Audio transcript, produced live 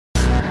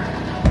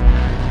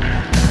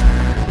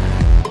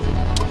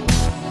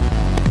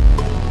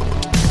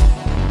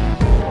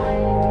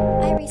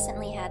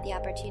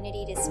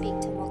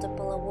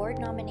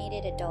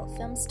award-nominated adult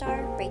film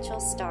star Rachel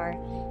Starr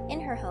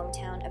in her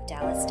hometown of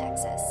Dallas,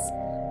 Texas.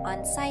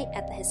 On site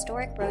at the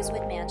historic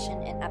Rosewood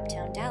Mansion in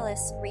Uptown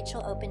Dallas,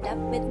 Rachel opened up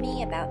with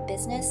me about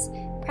business,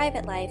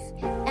 private life,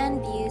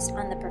 and views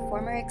on the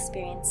performer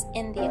experience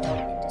in the adult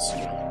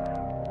industry.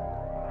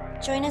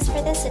 Join us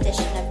for this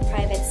edition of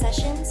Private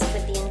Sessions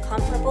with the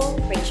incomparable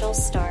Rachel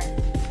Starr.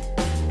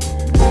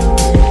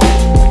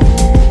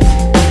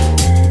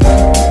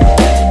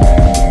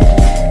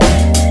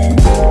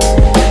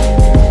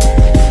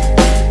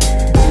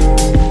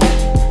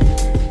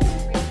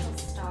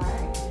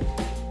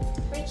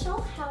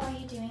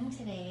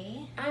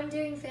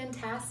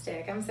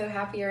 I'm so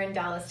happy you're in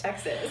Dallas,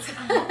 Texas.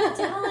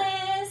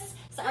 Dallas!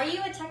 So are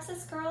you a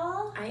Texas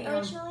girl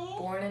originally? I am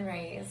born and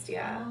raised,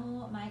 yeah.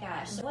 Oh my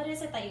gosh. So what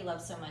is it that you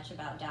love so much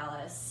about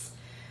Dallas?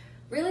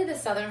 Really the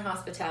Southern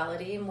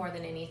hospitality more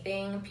than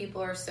anything.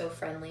 People are so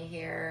friendly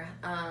here.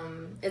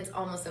 It's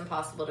almost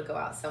impossible to go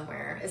out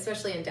somewhere,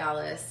 especially in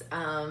Dallas,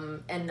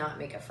 and not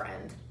make a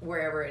friend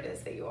wherever it is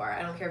that you are.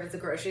 I don't care if it's a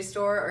grocery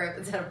store or if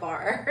it's at a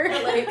bar.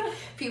 Like,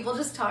 people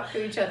just talk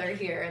to each other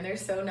here and they're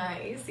so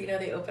nice. You know,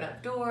 they open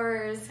up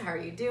doors. How are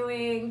you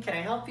doing? Can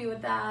I help you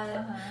with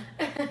that?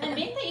 And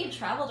being that you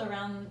traveled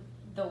around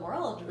the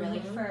world really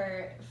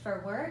for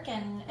work,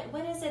 and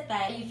what is it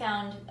that you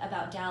found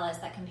about Dallas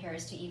that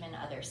compares to even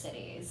other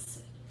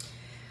cities?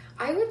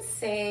 I would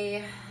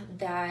say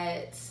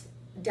that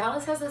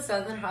Dallas has a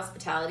Southern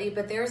hospitality,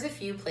 but there's a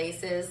few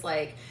places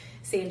like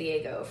San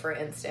Diego, for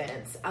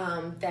instance,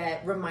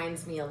 that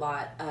reminds me a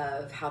lot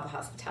of how the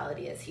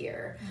hospitality is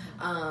here,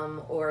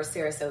 or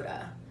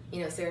Sarasota.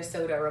 You know,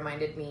 Sarasota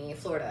reminded me,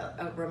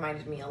 Florida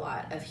reminded me a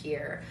lot of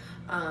here.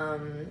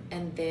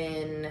 And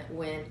then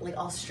when I went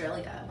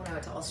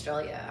to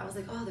Australia, I was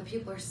like, oh, the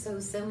people are so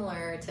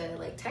similar to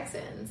like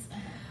Texans.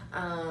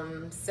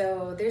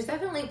 So there's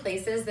definitely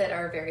places that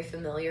are very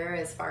familiar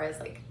as far as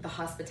like the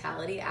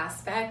hospitality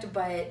aspect,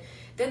 but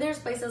then there's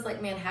places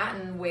like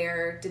Manhattan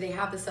where do they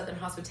have the Southern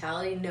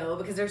hospitality? No,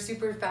 because they're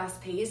super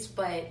fast paced,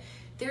 but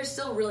they're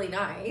still really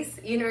nice.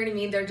 You know what I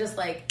mean? They're just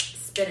like,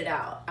 spit it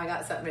out. I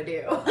got something to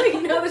do.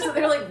 You know, so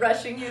they're like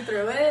rushing you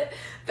through it,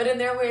 but in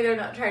their way, they're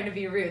not trying to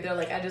be rude. They're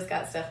like, I just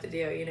got stuff to do,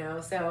 you know?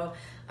 So,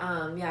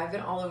 yeah, I've been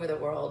all over the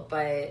world,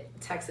 but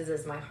Texas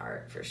is my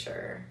heart for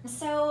sure.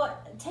 So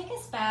take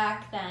us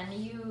back then.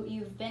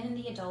 You've been in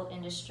the adult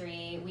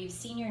industry. We've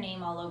seen your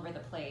name all over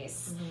the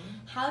place.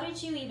 How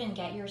did you even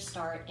get your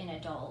start in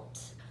adult?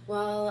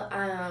 Well,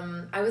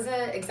 I was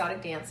an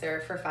exotic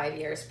dancer for 5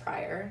 years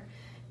prior.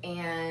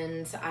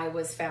 And I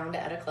was found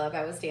at a club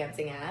I was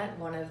dancing at.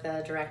 One of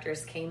the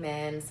directors came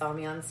in, saw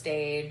me on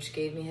stage,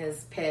 gave me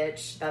his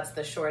pitch. That's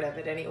the short of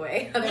it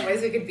anyway.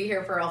 Otherwise, we could be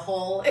here for a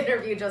whole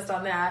interview just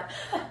on that.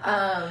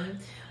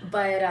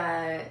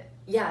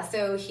 Yeah,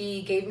 so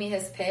he gave me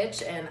his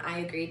pitch and I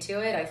agreed to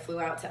it. I flew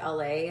out to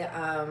LA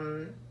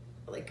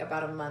like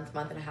about a month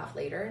and a half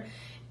later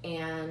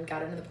and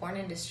got into the porn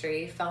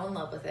industry, fell in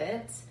love with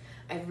it.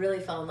 I really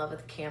fell in love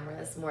with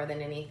cameras more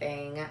than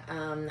anything.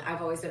 I've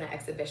always been an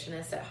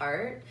exhibitionist at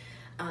heart.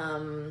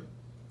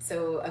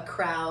 So a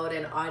crowd,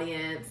 an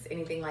audience,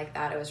 anything like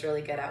that I was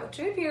really good at, which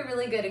would be a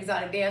really good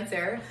exotic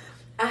dancer.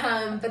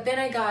 But then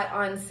I got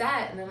on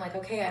set and I'm like,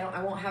 okay,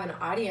 I won't have an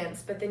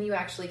audience, but then you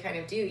actually kind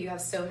of do. You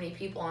have so many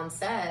people on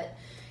set,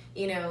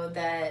 you know,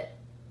 that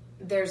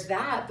there's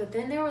that. But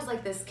then there was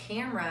like this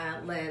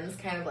camera lens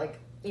kind of like,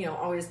 you know,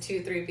 always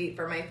 2-3 feet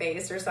from my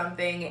face or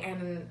something.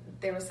 And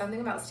there was something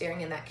about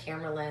staring in that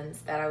camera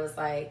lens that I was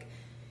like,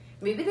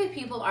 maybe the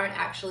people aren't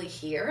actually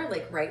here,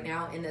 like right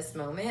now in this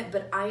moment,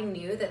 but I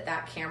knew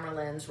that camera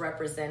lens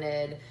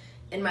represented,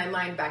 in my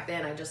mind back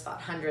then, I just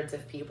thought hundreds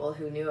of people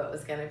who knew it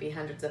was going to be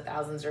hundreds of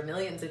thousands or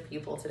millions of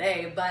people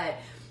today. But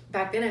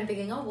back then I'm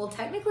thinking, oh, well,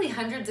 technically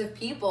hundreds of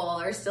people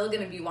are still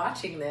going to be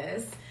watching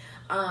this.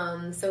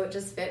 So it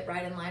just fit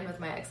right in line with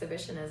my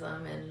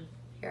exhibitionism, and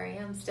here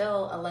I am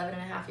still 11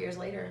 and a half years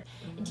later.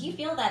 Do you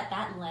feel that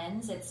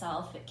lens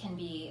itself can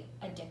be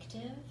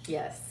addictive?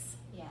 Yes.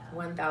 Yeah.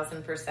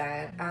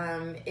 1000%.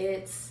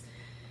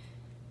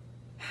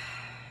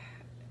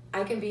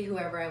 I can be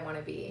whoever I want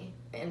to be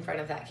in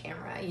front of that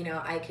camera. You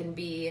know, I can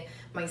be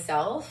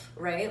myself,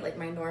 right? Like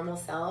my normal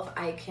self.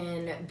 I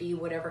can be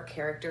whatever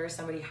character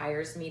somebody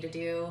hires me to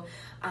do.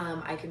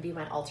 I can be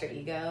my alter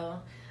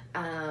ego.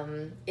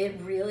 It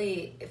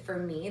really, for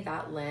me,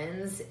 that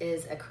lens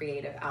is a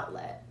creative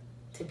outlet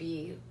to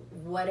be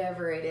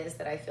whatever it is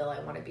that I feel I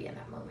want to be in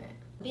that moment.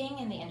 Being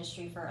in the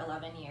industry for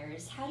 11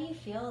 years, how do you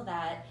feel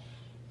that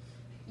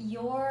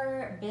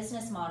your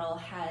business model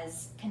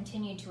has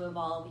continued to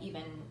evolve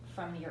even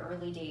from your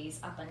early days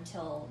up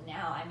until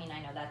now? I mean,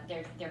 I know that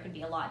there could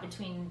be a lot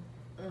between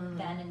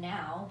then and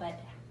now,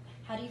 but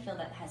how do you feel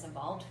that has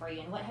evolved for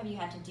you, and what have you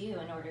had to do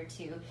in order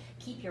to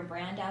keep your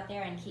brand out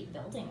there and keep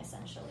building,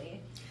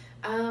 essentially?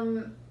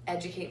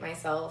 Educate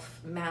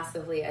myself,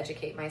 massively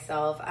educate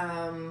myself.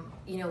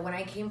 You know, when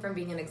I came from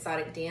being an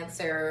exotic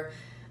dancer,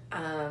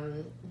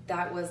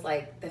 that was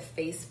like the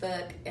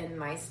Facebook and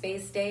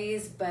MySpace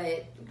days,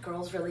 but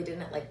girls really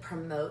didn't like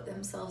promote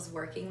themselves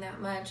working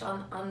that much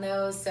on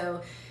those.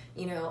 So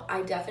you know,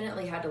 I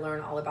definitely had to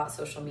learn all about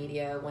social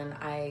media when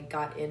I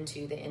got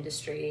into the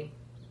industry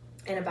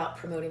and about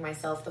promoting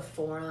myself, the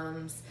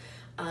forums.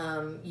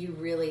 You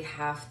really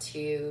have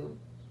to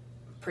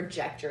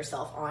project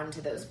yourself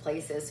onto those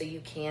places so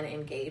you can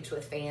engage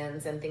with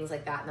fans and things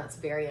like that. And that's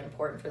very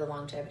important for the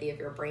longevity of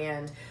your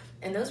brand.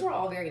 And those were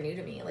all very new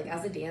to me. Like,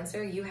 as a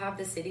dancer, you have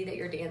the city that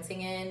you're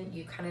dancing in.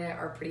 You kind of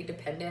are pretty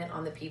dependent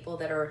on the people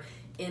that are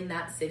in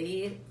that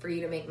city for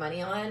you to make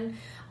money on.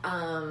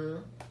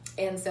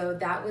 And so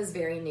that was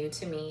very new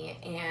to me,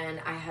 and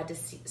I had to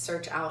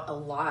search out a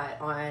lot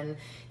on,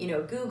 you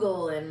know,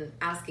 Google, and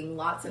asking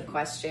lots of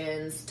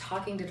questions,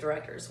 talking to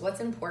directors. What's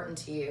important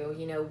to you?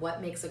 You know,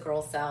 what makes a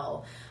girl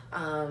sell?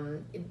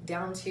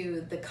 Down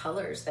to the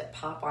colors that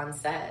pop on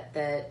set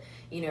that,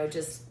 you know,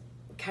 just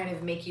kind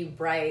of make you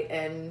bright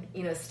and,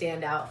 you know,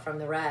 stand out from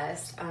the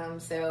rest.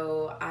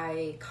 So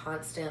I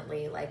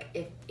constantly, like,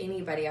 if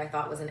anybody I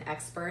thought was an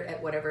expert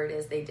at whatever it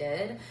is they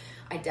did,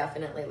 I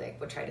definitely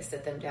would try to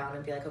sit them down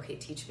and be like, okay,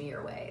 teach me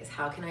your ways.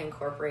 How can I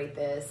incorporate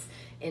this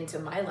into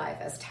my life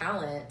as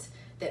talent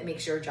that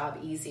makes your job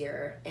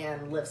easier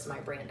and lifts my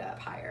brand up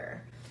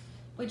higher?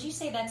 Would you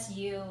say that's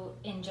you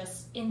in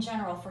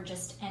general for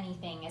just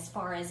anything, as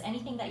far as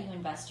anything that you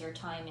invest your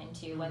time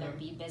into, whether it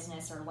be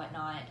business or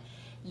whatnot,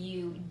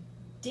 you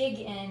dig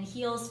in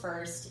heels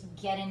first,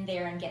 get in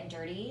there and get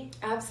dirty?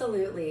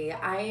 Absolutely.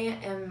 I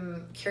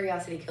am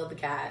curiosity killed the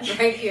cat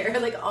right here,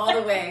 like all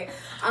the way.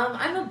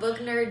 I'm a book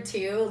nerd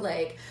too.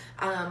 Like,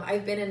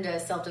 I've been into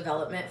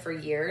self-development for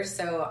years,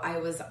 so I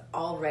was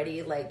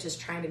already like just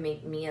trying to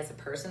make me as a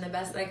person the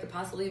best that I could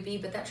possibly be,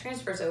 but that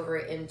transfers over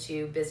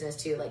into business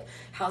too. Like,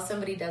 how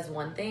somebody does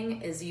one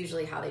thing is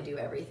usually how they do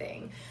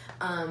everything.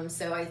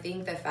 So I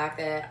think the fact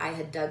that I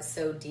had dug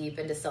so deep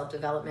into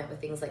self-development with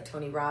things like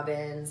Tony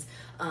Robbins,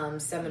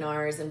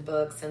 seminars and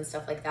books and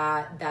stuff like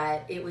that,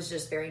 that it was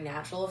just very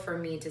natural for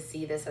me to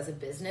see this as a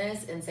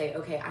business and say,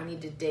 okay, I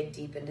need to dig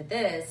deep into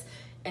this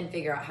and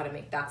figure out how to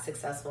make that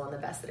successful and the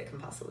best that it can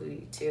possibly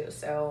be too.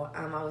 So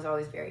I was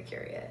always very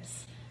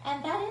curious.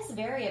 And that is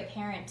very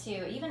apparent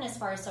too, even as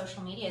far as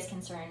social media is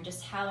concerned,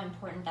 just how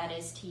important that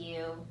is to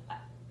you.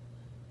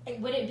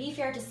 Would it be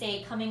fair to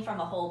say, coming from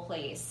a whole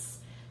place,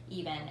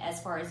 even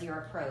as far as your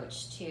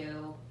approach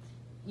to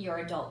your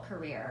adult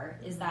career,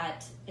 is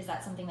that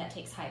something that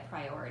takes high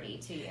priority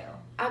to you?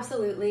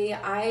 Absolutely.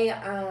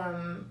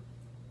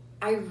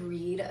 I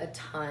read a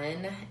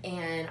ton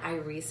and I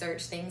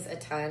research things a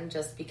ton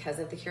just because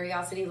of the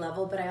curiosity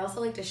level, but I also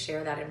like to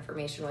share that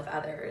information with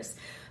others.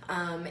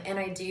 And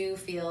I do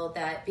feel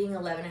that being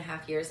 11 and a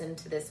half years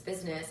into this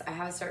business, I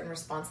have a certain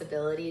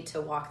responsibility to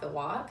walk the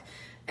walk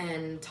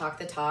and talk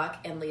the talk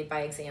and lead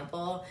by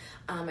example.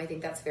 I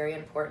think that's very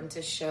important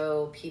to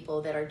show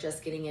people that are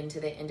just getting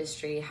into the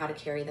industry how to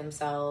carry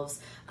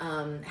themselves,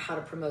 how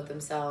to promote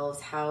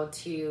themselves, how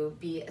to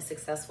be a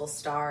successful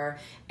star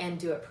and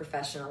do it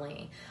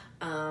professionally.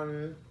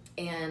 And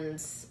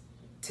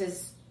to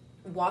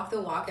walk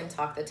the walk and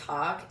talk the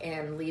talk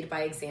and lead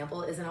by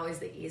example isn't always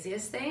the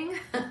easiest thing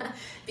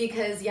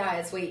because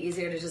it's way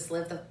easier to just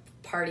live the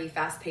party,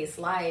 fast-paced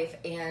life,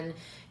 and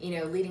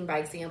leading by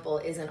example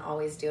isn't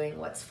always doing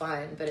what's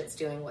fun, but it's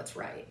doing what's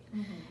right.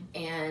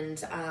 Mm-hmm.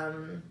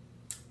 And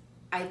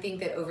I think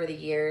that over the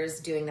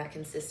years, doing that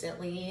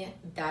consistently,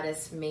 that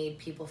has made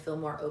people feel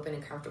more open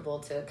and comfortable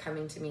to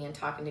coming to me and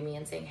talking to me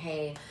and saying,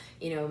 hey,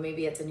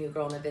 maybe it's a new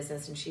girl in the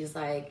business and she's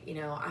like,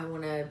 I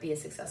want to be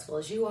as successful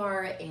as you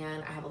are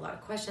and I have a lot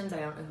of questions. I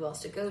don't know who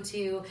else to go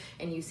to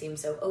and you seem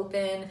so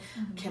open.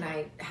 Mm-hmm. Can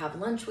I have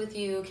lunch with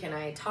you? Can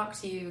I talk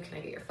to you? Can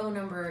I get your phone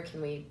number?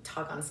 Can we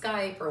talk on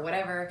Skype or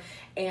whatever?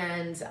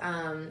 And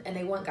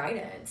they want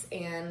guidance.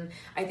 And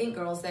I think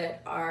girls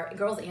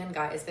and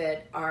guys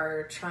that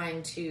are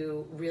trying to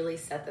really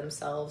set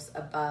themselves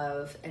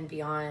above and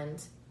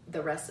beyond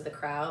the rest of the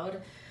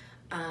crowd,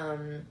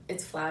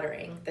 it's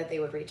flattering that they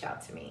would reach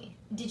out to me.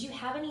 Did you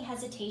have any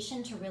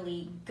hesitation to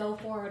really go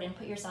forward and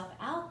put yourself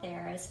out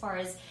there as far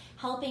as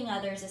helping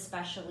others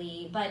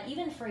especially, but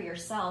even for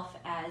yourself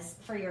as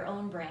for your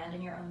own brand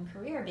and your own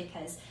career?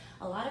 Because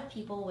a lot of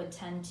people would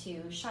tend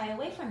to shy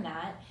away from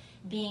that,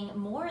 being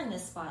more in the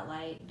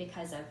spotlight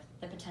because of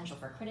the potential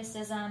for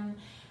criticism,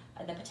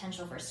 the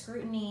potential for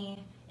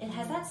scrutiny.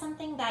 Has that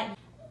something that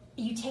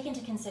you take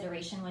into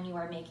consideration when you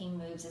are making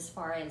moves as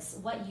far as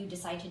what you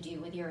decide to do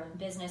with your own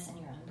business and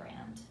your own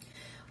brand?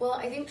 Well,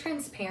 I think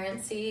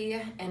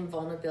transparency and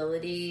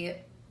vulnerability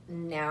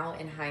now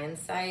in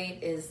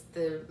hindsight is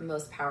the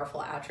most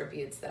powerful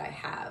attributes that I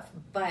have.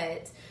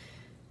 But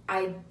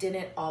I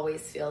didn't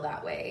always feel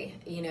that way.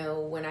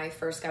 When I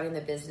first got in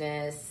the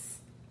business,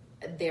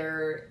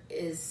 there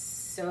is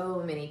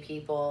so many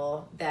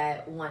people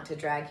that want to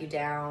drag you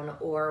down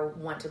or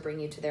want to bring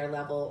you to their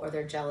level, or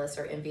they're jealous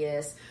or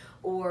envious,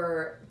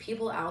 or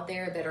people out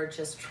there that are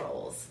just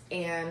trolls,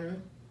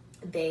 and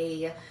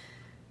they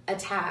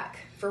attack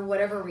for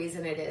whatever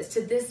reason it is.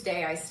 To this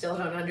day, I still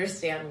don't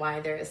understand why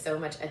there is so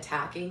much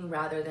attacking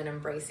rather than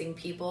embracing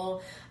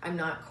people. I'm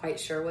not quite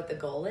sure what the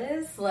goal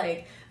is.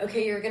 Like,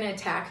 okay, you're going to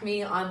attack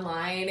me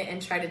online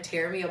and try to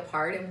tear me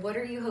apart. And what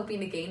are you hoping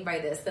to gain by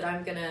this? That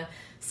I'm going to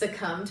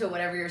succumb to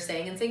whatever you're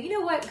saying and say, you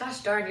know what,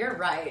 gosh darn, you're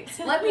right.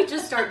 Let me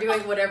just start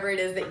doing whatever it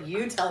is that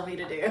you tell me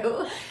to do.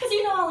 Because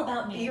you know all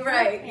about me. You're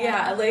right.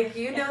 Yeah. Like,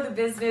 you know the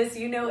business,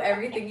 you know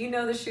everything, you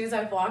know the shoes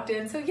I've walked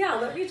in. So yeah,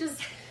 let me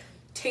just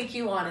take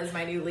you on as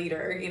my new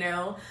leader, you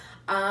know?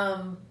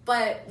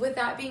 But with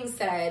that being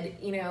said,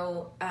 you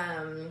know,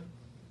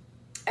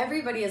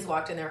 everybody has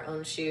walked in their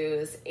own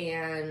shoes,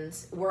 and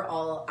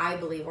I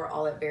believe we're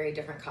all at very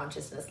different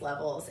consciousness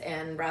levels,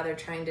 and rather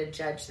trying to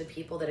judge the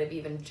people that have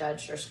even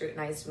judged or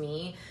scrutinized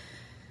me,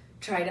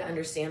 try to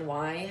understand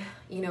why,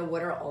 you know,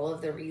 what are all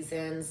of the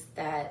reasons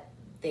that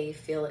they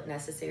feel it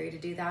necessary to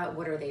do that?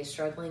 What are they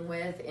struggling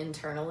with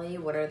internally?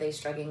 What are they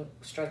struggling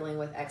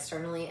with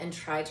externally? And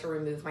try to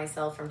remove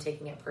myself from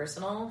taking it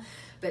personal,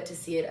 but to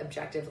see it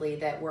objectively,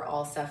 that we're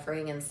all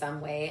suffering in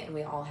some way and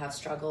we all have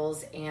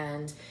struggles.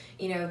 And,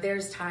 you know,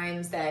 there's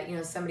times that, you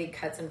know, somebody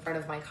cuts in front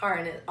of my car,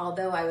 and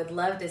although I would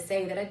love to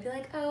say that, I'd be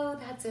like, oh,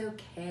 that's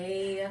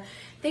okay.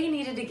 They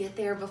needed to get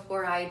there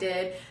before I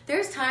did.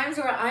 There's times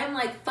where I'm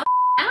like,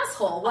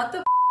 asshole, what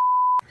the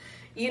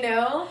you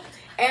know?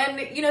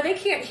 And, you know, they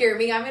can't hear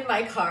me. I'm in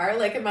my car,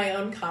 like in my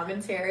own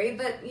commentary.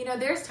 But, you know,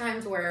 there's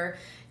times where,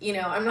 you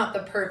know, I'm not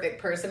the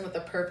perfect person with the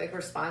perfect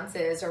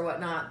responses or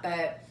whatnot.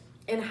 But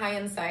in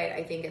hindsight,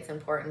 I think it's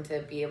important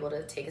to be able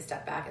to take a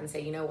step back and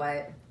say, you know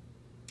what?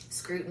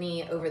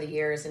 Scrutiny over the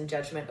years and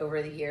judgment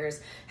over the years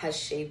has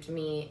shaped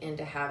me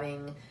into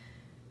having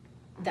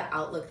the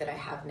outlook that I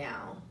have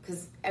now.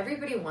 Because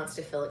everybody wants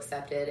to feel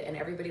accepted and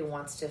everybody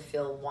wants to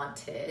feel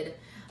wanted.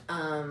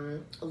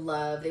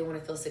 Love, they want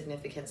to feel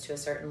significance to a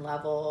certain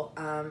level.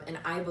 And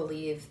I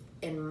believe,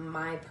 in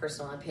my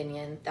personal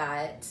opinion,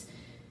 that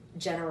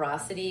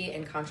generosity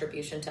and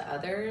contribution to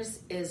others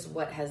is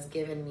what has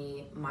given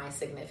me my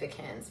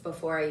significance.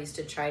 Before, I used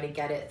to try to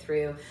get it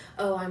through,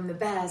 oh, I'm the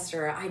best,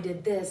 or I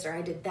did this, or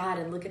I did that,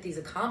 and look at these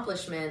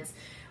accomplishments,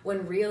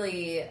 when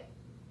really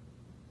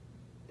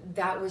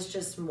that was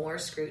just more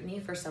scrutiny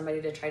for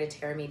somebody to try to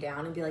tear me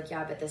down and be like,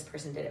 yeah, but this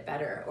person did it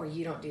better, or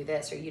you don't do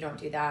this, or you don't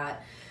do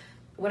that.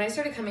 When I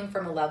started coming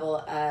from a level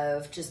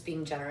of just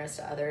being generous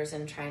to others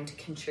and trying to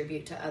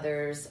contribute to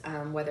others,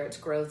 whether it's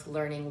growth,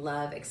 learning,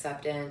 love,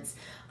 acceptance,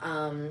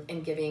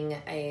 and giving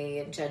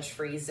a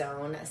judge-free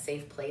zone, a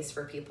safe place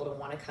for people to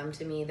want to come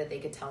to me, that they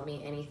could tell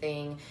me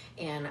anything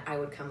and I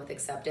would come with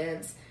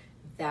acceptance,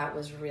 that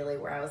was really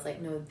where I was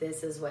like, no,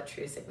 this is what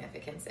true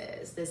significance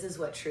is. This is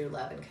what true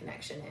love and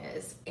connection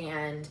is.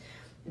 And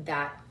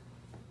that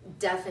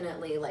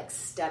definitely like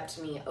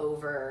stepped me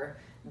over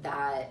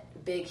that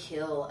big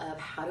hill of,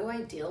 how do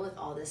I deal with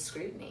all this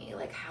scrutiny?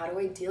 Like, how do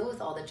I deal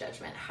with all the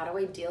judgment? How do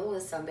I deal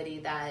with somebody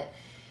that,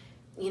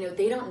 you know,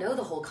 they don't know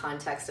the whole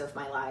context of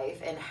my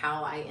life and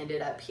how I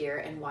ended up here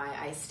and why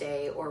I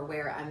stay or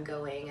where I'm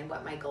going and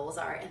what my goals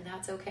are. And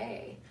that's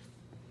okay.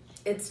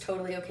 It's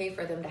totally okay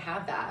for them to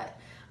have that.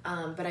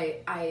 But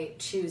I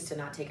choose to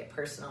not take it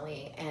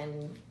personally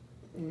and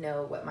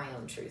know what my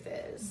own truth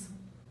is.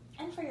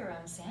 And for your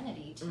own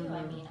sanity, too. Mm-hmm.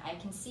 I mean, I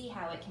can see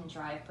how it can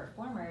drive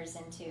performers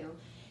into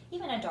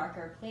even a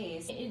darker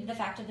place. The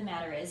fact of the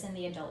matter is, in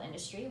the adult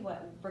industry,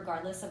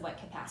 regardless of what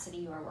capacity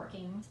you are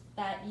working,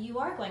 that you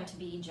are going to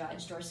be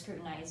judged or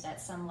scrutinized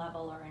at some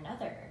level or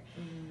another.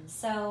 Mm-hmm.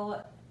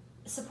 So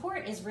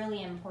support is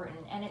really important.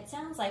 And it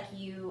sounds like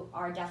you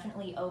are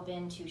definitely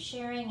open to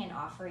sharing and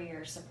offer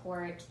your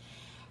support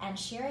and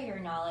share your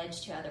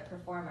knowledge to other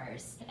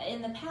performers.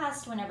 In the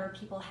past, whenever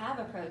people have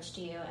approached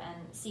you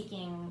and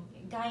seeking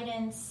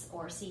guidance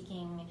or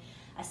seeking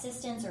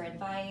assistance or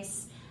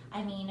advice,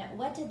 I mean,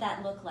 what did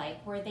that look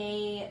like? Were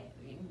they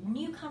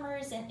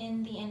newcomers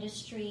in the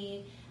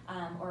industry,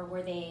 or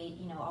were they,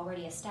 you know,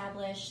 already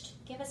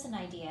established? Give us an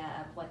idea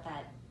of what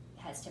that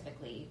has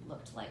typically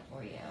looked like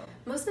for you.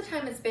 Most of the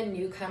time it's been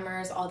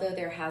newcomers, although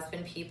there has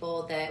been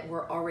people that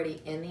were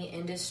already in the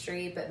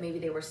industry, but maybe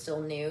they were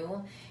still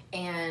new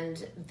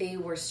and they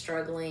were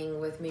struggling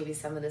with maybe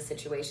some of the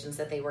situations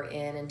that they were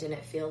in and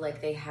didn't feel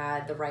like they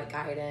had the right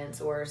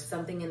guidance, or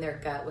something in their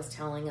gut was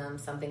telling them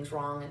something's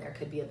wrong and there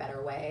could be a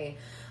better way.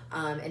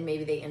 And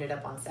maybe they ended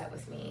up on set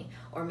with me,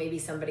 or maybe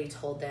somebody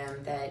told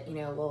them that, you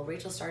know, well,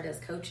 Rachel Starr does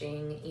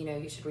coaching, you know,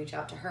 you should reach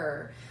out to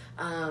her.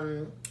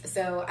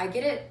 So I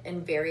get it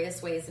in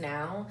various ways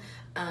now.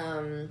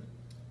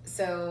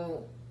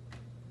 So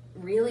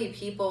really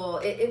people,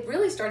 it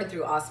really started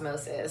through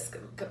osmosis,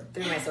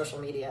 through my social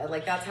media.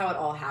 Like, that's how it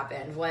all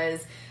happened,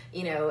 was,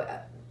 you know,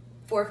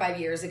 4 or 5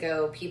 years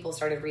ago, people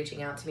started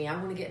reaching out to me. I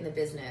want to get in the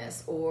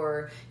business,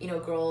 or, you know,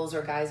 girls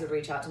or guys would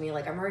reach out to me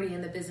like, I'm already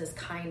in the business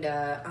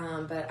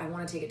kinda, but I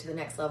want to take it to the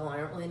next level. I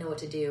don't really know what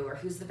to do, or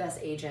who's the best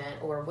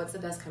agent, or what's the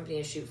best company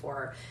to shoot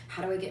for?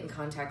 How do I get in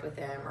contact with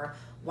them? Or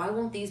why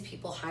won't these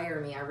people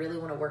hire me? I really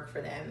want to work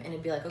for them. And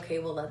it'd be like, okay,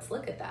 well, let's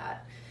look at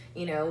that.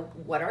 you know,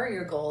 what are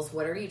your goals?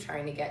 What are you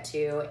trying to get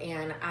to?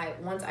 And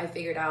once I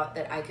figured out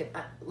that I could,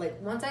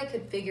 once I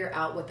could figure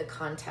out what the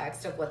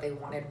context of what they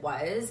wanted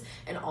was,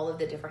 and all of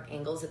the different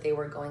angles that they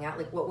were going at,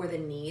 like what were the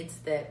needs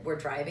that were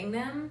driving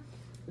them,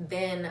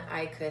 then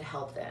I could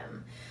help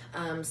them.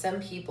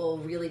 Some people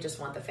really just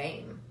want the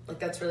fame. Like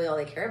that's really all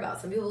they care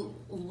about. Some people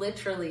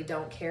literally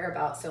don't care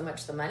about so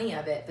much the money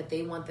of it, but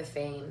they want the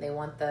fame. They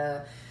want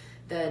the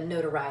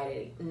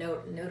notoriety.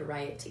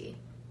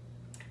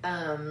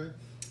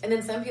 And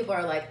then some people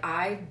are like,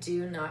 I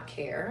do not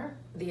care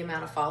the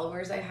amount of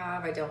followers I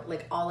have. I don't,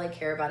 like, all I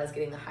care about is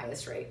getting the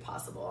highest rate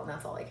possible, and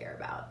that's all I care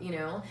about, you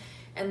know?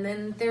 And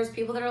then there's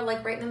people that are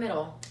like right in the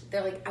middle.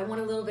 They're like, I want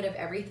a little bit of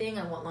everything.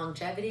 I want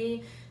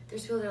longevity.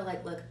 There's people that are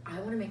like, look, I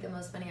want to make the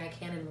most money I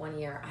can in 1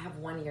 year. I have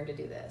 1 year to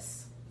do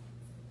this.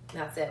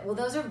 That's it. Well,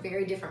 those are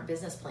very different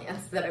business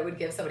plans that I would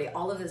give somebody.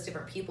 All of those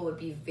different people would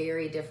be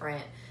very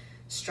different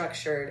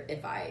structured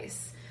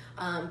advice.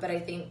 But I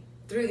think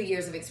through the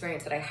years of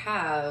experience that I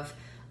have,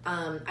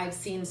 I've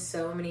seen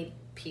so many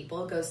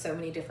people go so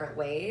many different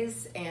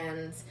ways,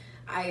 and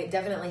I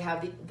definitely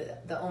have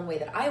the own way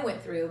that I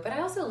went through, but I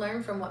also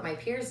learn from what my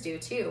peers do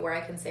too, where I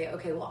can say,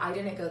 okay, well, I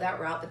didn't go that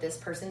route, but this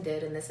person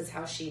did, and this is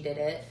how she did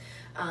it.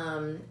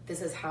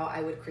 This is how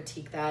I would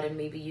critique that, and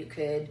maybe you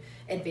could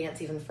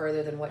advance even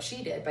further than what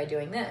she did by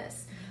doing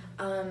this.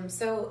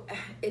 So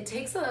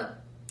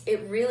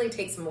it really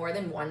takes more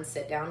than one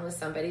sit down with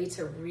somebody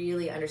to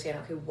really understand,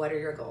 okay, what are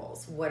your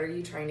goals? What are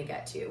you trying to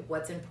get to?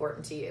 What's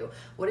important to you?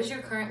 What is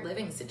your current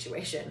living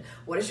situation?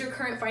 What is your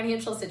current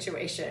financial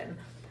situation?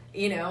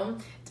 You know,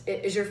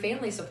 is your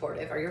family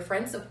supportive? Are your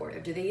friends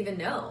supportive? Do they even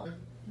know?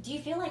 Do you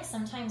feel like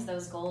sometimes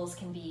those goals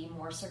can be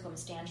more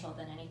circumstantial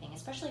than anything,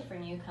 especially for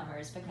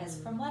newcomers?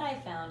 Because from what I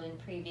found in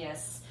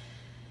previous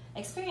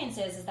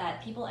experiences is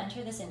that people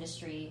enter this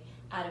industry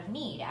out of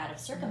need, out of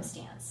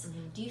circumstance.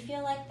 Do you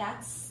feel like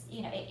that's,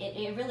 you know,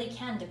 it really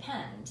can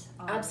depend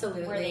on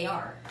Absolutely. Where they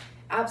are?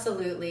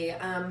 Absolutely.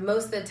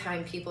 Most of the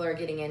time people are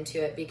getting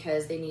into it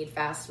because they need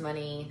fast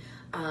money,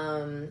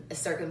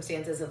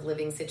 circumstances of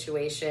living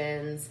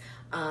situations,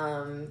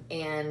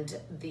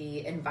 and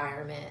the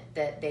environment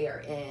that they are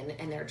in,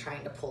 and they're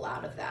trying to pull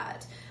out of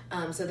that.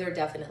 So they're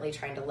definitely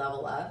trying to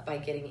level up by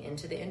getting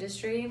into the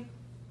industry.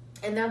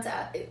 And that's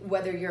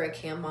whether you're a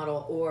cam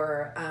model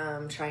or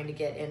trying to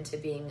get into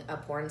being a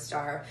porn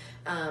star.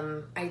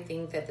 I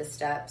think that the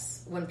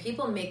steps, when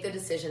people make the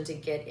decision to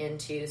get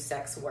into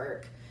sex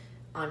work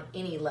on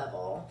any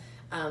level,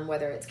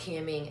 whether it's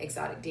camming,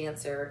 exotic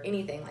dancer,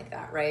 anything like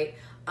that, right?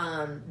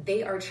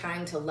 They are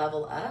trying to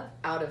level up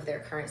out of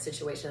their current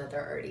situation that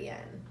they're already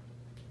in.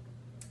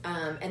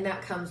 And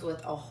that comes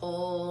with a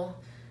whole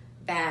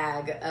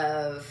bag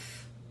of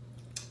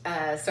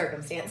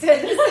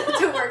circumstances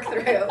to work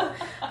through.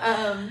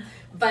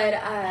 But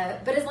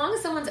as long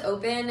as someone's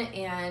open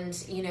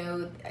and, you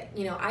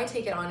know, I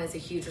take it on as a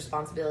huge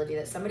responsibility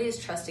that somebody is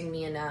trusting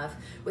me enough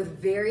with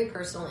very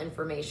personal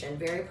information,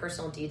 very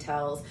personal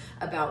details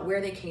about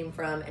where they came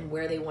from and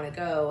where they want to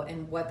go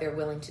and what they're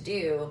willing to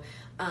do.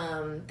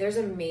 There's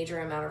a major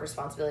amount of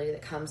responsibility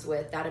that comes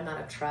with that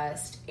amount of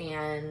trust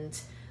and,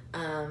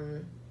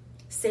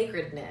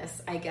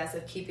 sacredness, I guess,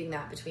 of keeping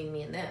that between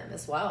me and them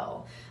as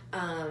well.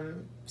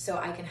 So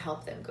I can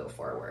help them go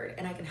forward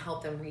and I can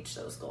help them reach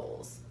those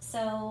goals.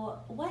 So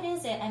what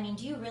is it? I mean,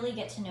 do you really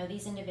get to know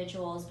these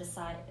individuals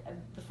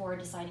before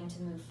deciding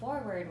to move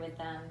forward with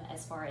them,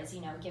 as far as,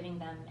 you know, giving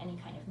them any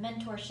kind of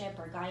mentorship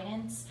or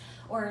guidance?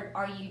 Or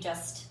are you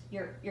just,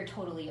 you're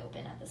totally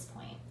open at this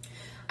point?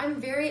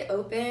 I'm very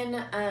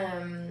open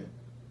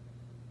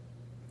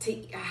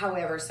to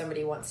however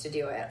somebody wants to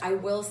do it. I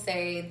will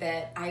say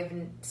that I've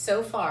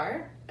so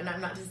far, and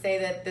I'm not to say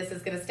that this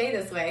is going to stay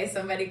this way,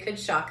 somebody could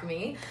shock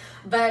me,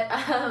 but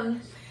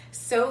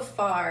so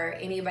far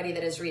anybody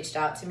that has reached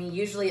out to me,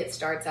 usually it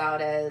starts out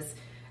as,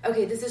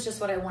 okay, this is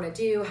just what I want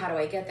to do, how do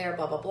I get there,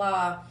 blah blah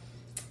blah.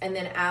 And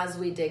then as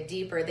we dig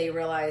deeper, they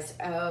realize,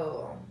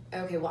 oh,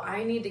 okay, well,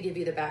 I need to give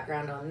you the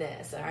background on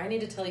this, or I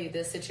need to tell you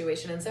this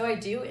situation. And so I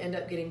do end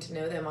up getting to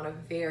know them on a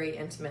very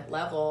intimate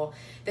level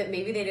that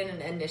maybe they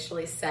didn't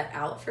initially set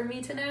out for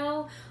me to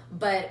know,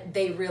 but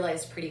they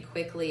realized pretty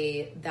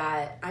quickly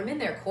that I'm in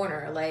their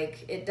corner.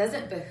 Like, it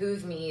doesn't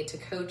behoove me to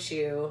coach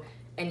you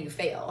and you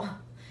fail.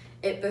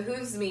 It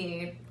behooves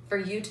me for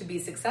you to be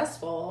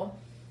successful,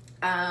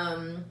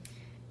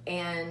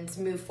 and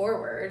move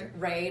forward,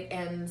 right?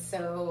 And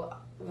so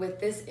with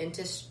this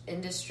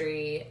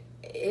industry,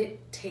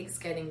 it takes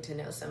getting to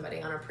know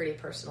somebody on a pretty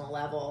personal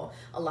level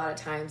a lot of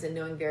times and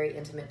knowing very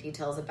intimate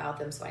details about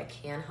them so I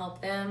can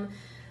help them.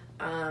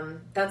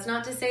 That's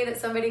not to say that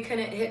somebody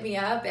couldn't hit me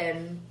up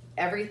and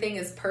everything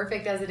is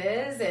perfect as it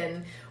is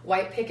and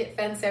white picket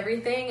fence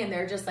everything, and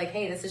they're just like,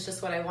 hey, this is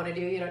just what I want to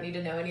do. You don't need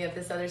to know any of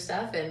this other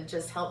stuff, and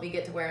just help me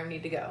get to where I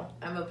need to go.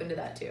 I'm open to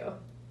that too.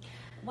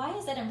 Why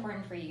is it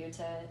important for you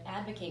to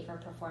advocate for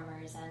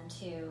performers and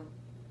to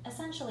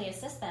essentially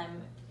assist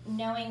them,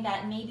 knowing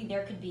that maybe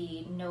there could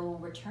be no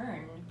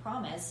return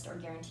promised or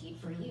guaranteed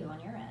for you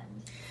on your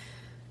end?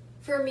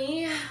 For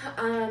me,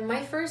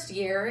 my first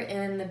year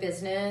in the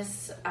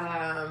business,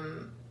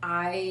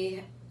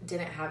 I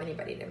didn't have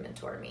anybody to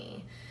mentor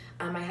me.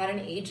 I had an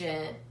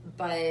agent,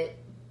 but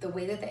the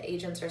way that the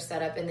agents are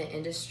set up in the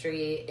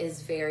industry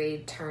is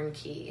very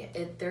turnkey.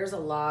 There's a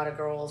lot of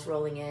girls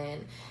rolling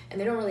in, and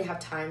they don't really have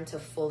time to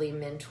fully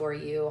mentor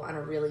you on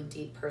a really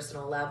deep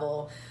personal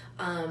level.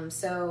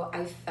 So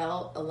I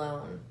felt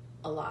alone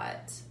a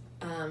lot.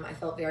 I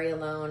felt very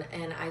alone,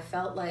 and I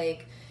felt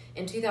like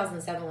in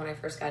 2007 when I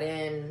first got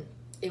in,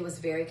 it was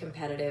very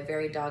competitive,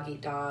 very dog eat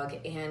dog,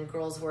 and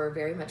girls were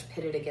very much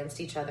pitted against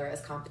each other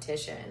as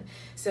competition.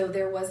 So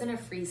there wasn't a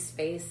free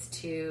space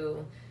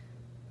to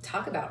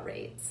talk about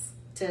rates,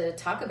 to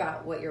talk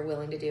about what you're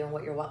willing to do and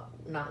what you're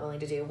not willing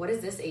to do. What does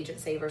this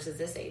agent say versus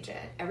this agent?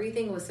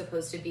 Everything was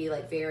supposed to be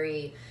like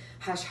very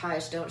hush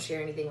hush, don't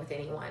share anything with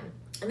anyone.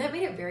 And that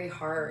made it very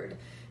hard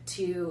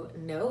to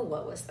know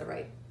what was the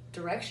right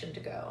direction to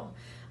go.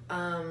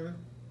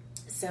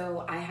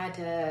 So I had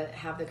to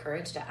have the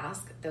courage to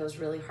ask those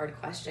really hard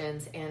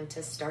questions and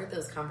to start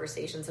those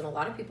conversations. And a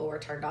lot of people were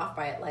turned off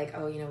by it, like,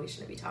 oh, we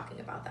shouldn't be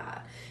talking about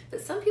that. But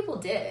some people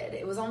did.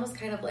 It was almost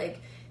kind of like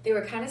they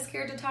were kind of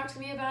scared to talk to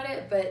me about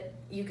it, but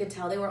you could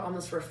tell they were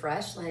almost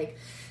refreshed, like,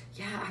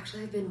 yeah,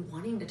 actually I've been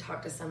wanting to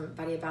talk to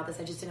somebody about this.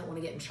 I just didn't want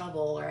to get in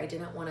trouble, or I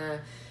didn't want to,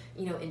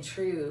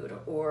 intrude,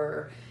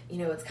 or,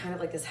 it's kind of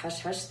like this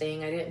hush hush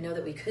thing. I didn't know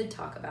that we could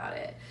talk about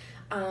it.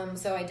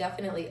 So I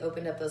definitely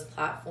opened up those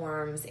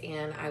platforms,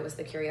 and I was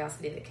the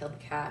curiosity that killed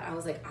the cat. I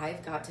was like,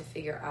 I've got to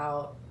figure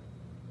out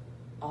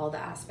all the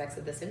aspects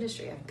of this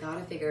industry. I've got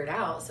to figure it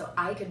out so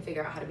I can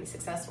figure out how to be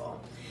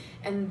successful.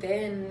 And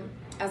then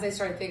as I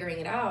started figuring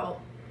it out,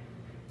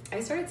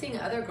 I started seeing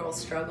other girls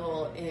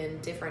struggle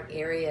in different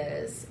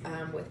areas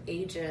with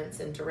agents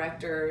and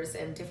directors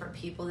and different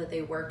people that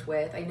they worked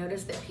with. I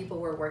noticed that people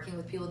were working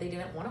with people they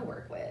didn't want to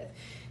work with.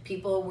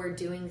 People were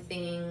doing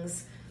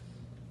things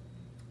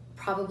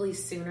probably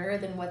sooner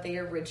than what they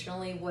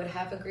originally would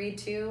have agreed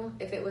to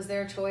if it was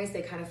their choice.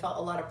 They kind of felt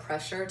a lot of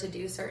pressure to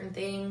do certain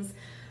things.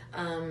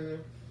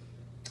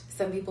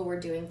 Some people were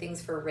doing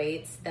things for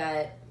rates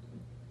that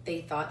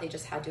they thought they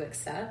just had to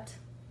accept.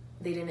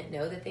 They didn't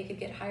know that they could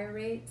get higher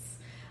rates.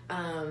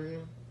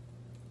 And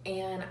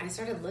I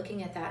started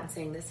looking at that and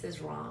saying, this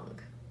is wrong.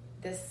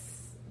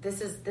 This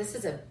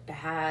is a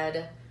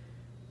bad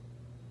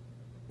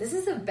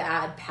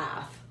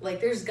path.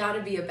 Like, there's got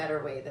to be a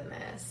better way than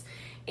this.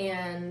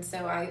 And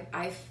so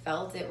I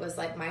felt it was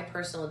like my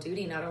personal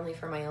duty, not only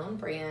for my own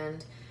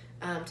brand,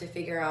 to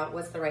figure out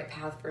what's the right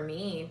path for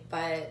me,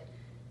 but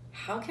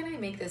how can I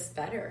make this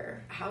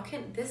better? How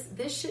can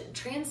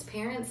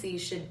transparency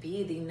should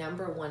be the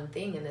number one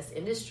thing in this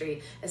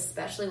industry,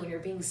 especially when you're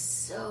being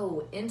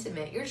so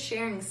intimate. You're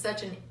sharing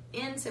such an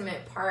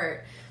intimate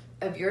part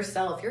of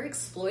yourself. You're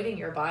exploiting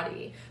your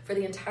body for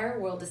the entire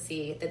world to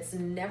see. That's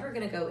never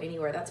going to go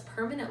anywhere. That's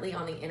permanently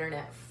on the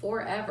internet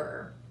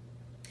forever.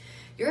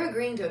 You're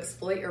agreeing to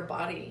exploit your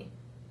body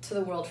to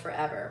the world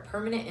forever,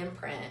 permanent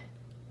imprint,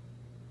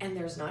 and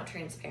there's not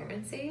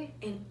transparency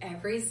in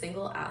every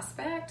single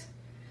aspect.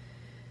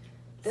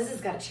 This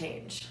has got to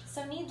change.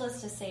 So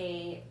needless to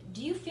say,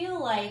 do you feel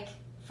like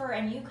for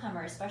a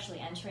newcomer, especially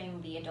entering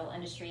the adult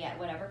industry at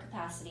whatever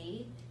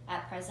capacity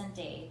at present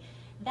day,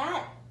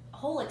 that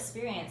whole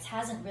experience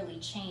hasn't really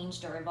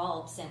changed or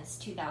evolved since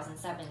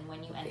 2007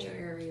 when you entered?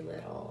 Very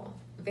little.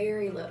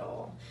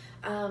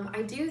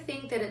 I do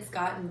think that it's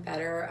gotten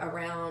better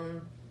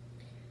around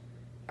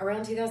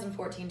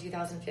 2014,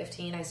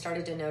 2015. I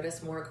started to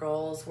notice more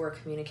girls were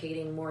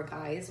communicating, more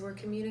guys were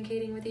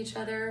communicating with each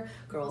other.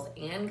 Girls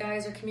and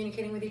guys are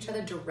communicating with each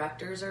other.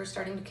 Directors are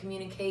starting to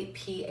communicate,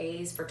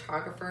 PAs,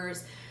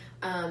 photographers.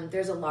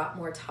 There's a lot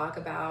more talk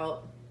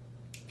about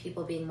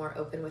people being more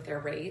open with their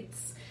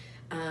rates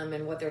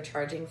and what they're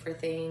charging for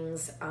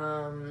things,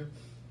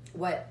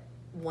 what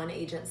one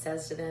agent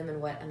says to them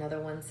and what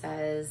another one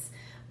says.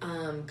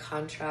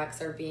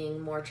 Contracts are being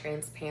more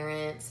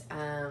transparent.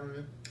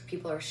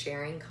 People are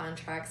sharing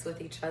contracts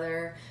with each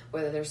other,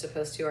 whether they're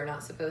supposed to or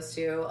not supposed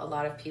to. A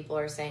lot of people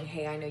are saying,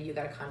 hey, I know you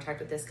got a contract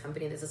with this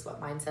company. This is what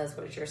mine says.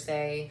 What does yours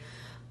say?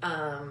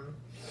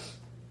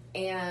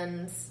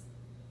 And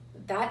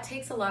that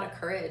takes a lot of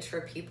courage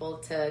for people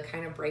to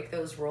kind of break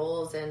those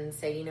rules and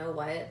say, you know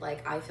what,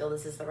 like, I feel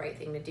this is the right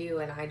thing to do,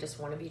 and I just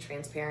want to be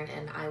transparent,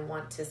 and I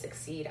want to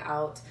succeed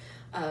out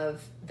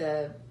of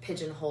the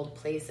pigeonholed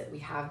place that we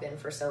have been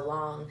for so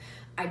long.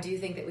 I do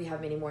think that we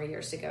have many more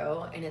years to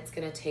go, and it's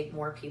going to take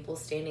more people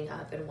standing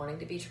up and wanting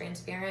to be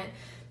transparent.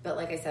 But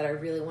like I said, I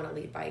really want to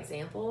lead by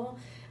example.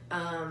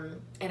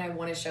 And I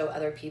want to show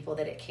other people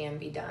that it can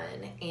be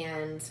done.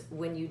 And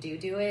when you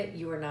do it,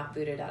 you are not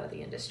booted out of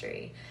the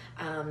industry.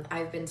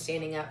 I've been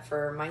standing up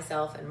for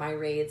myself and my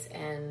rates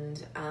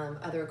and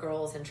other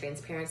girls and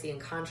transparency and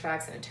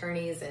contracts and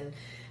attorneys and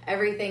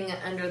everything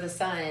under the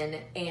sun,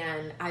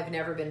 and I've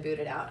never been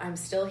booted out. I'm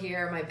still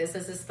here. My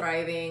business is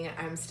thriving.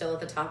 I'm still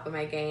at the top of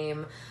my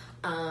game.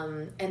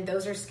 And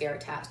those are scare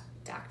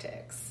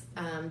tactics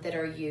that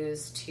are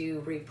used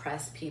to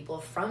repress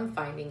people from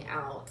finding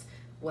out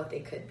what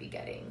they could be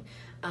getting.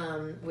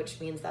 which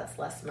means that's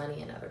less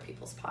money in other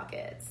people's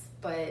pockets.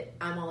 But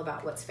I'm all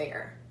about what's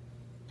fair.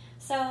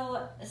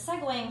 So,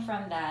 segueing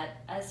from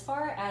that, as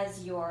far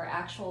as your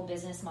actual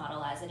business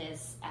model as it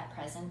is at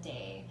present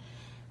day,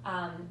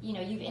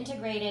 you've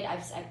integrated.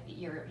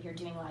 You're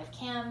doing live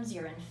cams.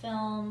 You're in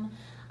film.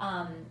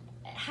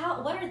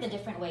 What are the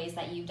different ways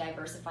that you've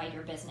diversified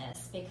your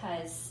business?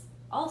 Because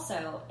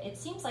also, it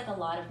seems like a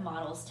lot of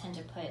models tend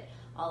to put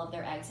all of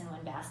their eggs in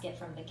one basket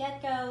from the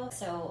get-go.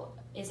 So,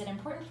 is it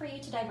important for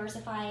you to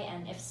diversify?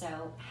 And if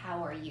so,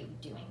 how are you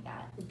doing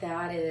that?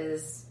 That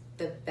is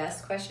the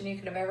best question you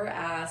could have ever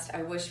asked.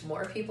 I wish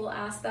more people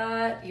asked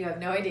that. You have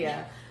no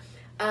idea.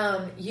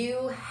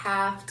 You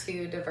have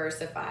to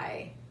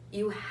diversify.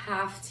 You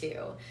have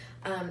to.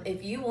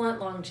 If you want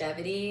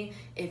longevity,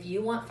 if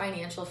you want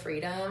financial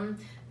freedom,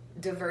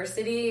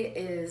 diversity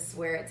is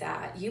where it's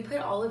at. You put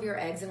all of your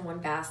eggs in one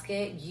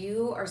basket,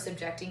 you are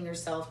subjecting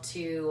yourself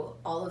to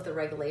all of the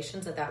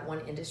regulations of that one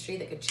industry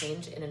that could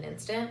change in an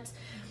instant.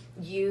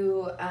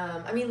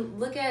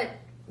 Look at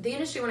the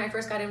industry. When I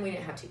first got in, we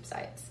didn't have tube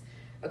sites.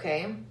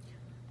 Okay?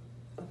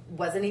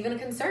 Wasn't even a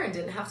concern.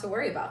 Didn't have to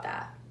worry about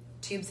that.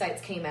 Tube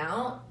sites came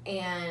out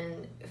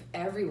and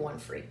everyone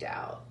freaked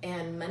out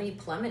and money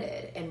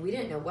plummeted and we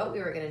didn't know what we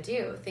were going to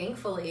do.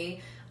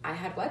 Thankfully, I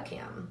had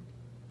webcam.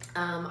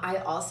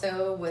 I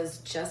also was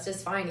just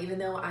as fine, even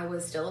though I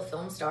was still a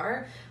film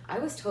star, I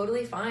was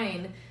totally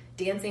fine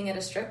dancing at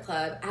a strip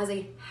club as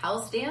a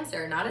house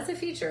dancer, not as a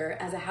feature,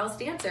 as a house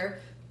dancer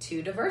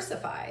to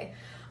diversify.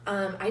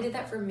 I did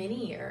that for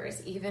many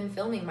years, even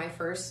filming my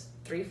first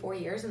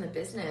 3-4 years in the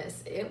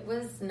business. It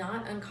was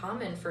not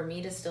uncommon for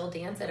me to still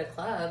dance at a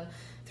club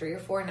 3 or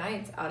 4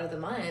 nights out of the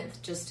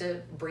month just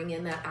to bring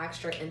in that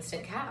extra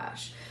instant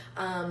cash.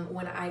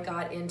 When I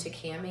got into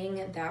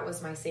camming, that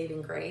was my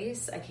saving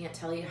grace. I can't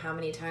tell you how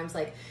many times,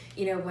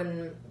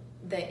 when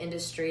the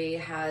industry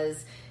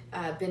has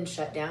been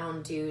shut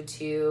down due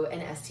to an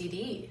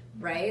STD,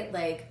 right?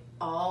 Like,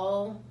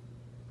 all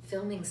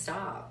filming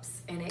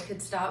stops, and it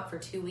could stop for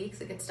 2 weeks,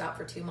 it could stop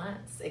for 2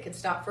 months, it could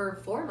stop for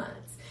 4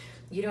 months.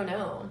 You don't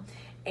know.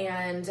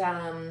 And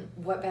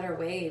what better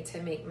way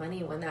to make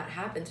money when that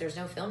happens? There's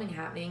no filming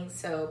happening,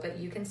 but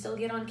you can still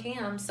get on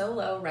cam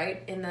solo,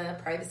 right, in the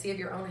privacy of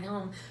your own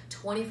home,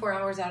 24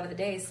 hours out of the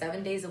day,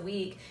 7 days a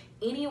week,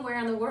 anywhere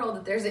in the world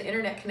that there's an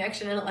internet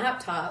connection and a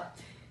laptop,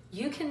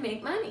 you can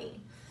make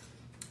money.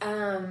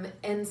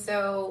 And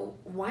so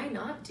why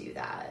not do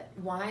that?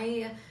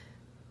 Why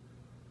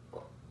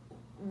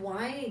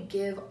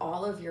give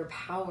all of your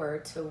power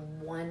to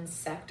one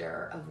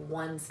sector of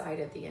one side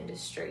of the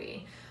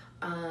industry,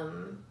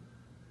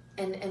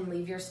 and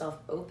leave yourself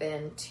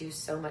open to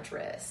so much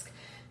risk?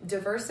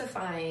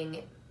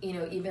 Diversifying,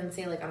 even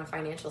say like on a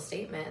financial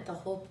statement, the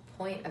whole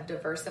point of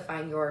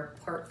diversifying your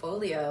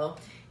portfolio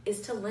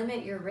is to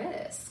limit your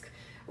risk,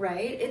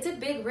 right? It's a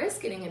big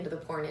risk getting into the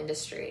porn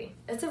industry.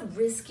 It's a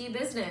risky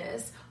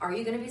business. Are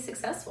you going to be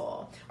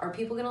successful? Are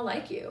people going to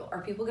like you?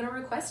 Are people going to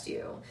request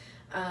you?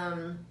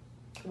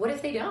 What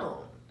if they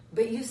don't?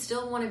 But you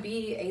still want to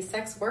be a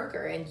sex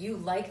worker and you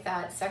like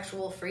that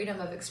sexual freedom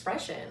of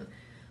expression.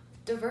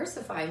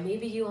 Diversify.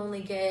 Maybe you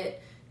only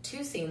get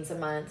 2 scenes a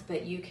month,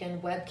 but you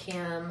can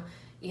webcam,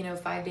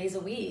 5 days a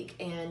week,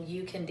 and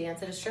you can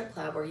dance at a strip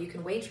club, or you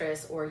can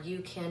waitress, or you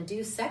can do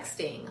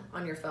sexting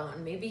on your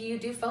phone. Maybe you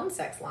do phone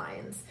sex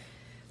lines.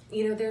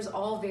 There's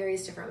all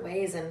various different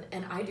ways,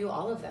 and I do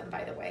all of them,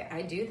 by the way.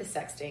 I do the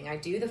sexting, I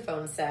do the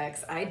phone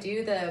sex, I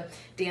do the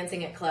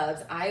dancing at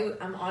clubs,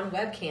 I'm on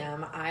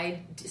webcam,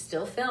 I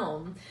still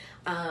film,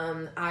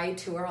 I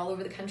tour all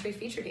over the country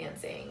feature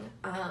dancing.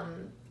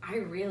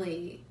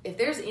 If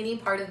there's any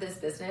part of this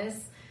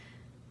business,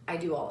 I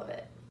do all of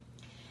it.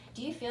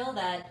 Do you feel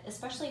that,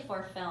 especially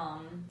for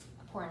film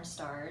porn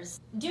stars,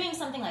 doing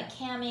something like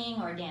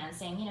camming or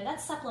dancing,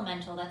 that's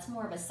supplemental, that's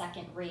more of a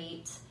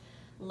second-rate,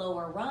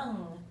 lower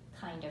rung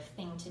kind of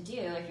thing to do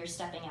if you're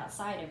stepping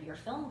outside of your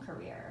film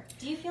career?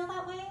 Do you feel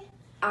that way?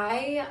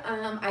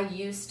 I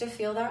used to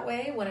feel that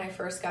way when I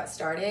first got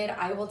started.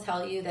 I will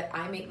tell you that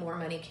I make more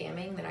money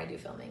camming than I do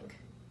filming.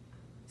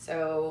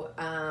 So,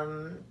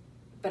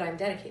 but I'm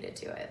dedicated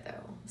to it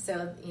though.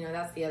 So,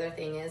 that's the other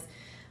thing is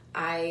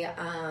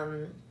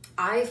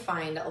I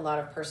find a lot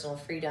of personal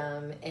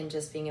freedom in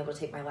just being able to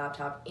take my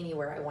laptop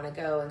anywhere I want to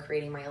go and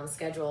creating my own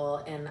schedule.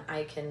 And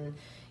I can,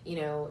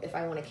 if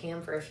I want to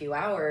cam for a few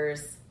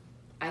hours,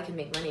 I can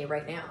make money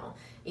right now.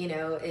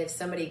 If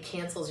somebody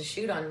cancels a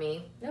shoot on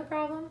me, no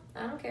problem.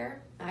 I don't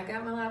care. I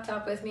got my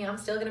laptop with me. I'm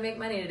still going to make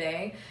money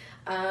today.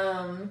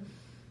 But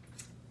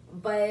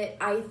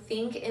I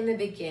think in the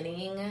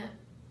beginning,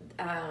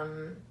 how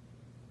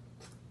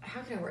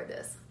can I word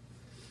this?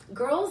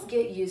 Girls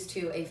get used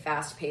to a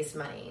fast-paced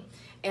money,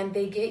 and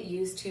they get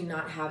used to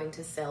not having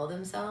to sell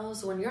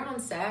themselves. When you're on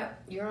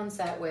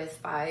set with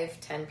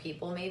 5-10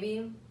 people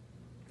maybe,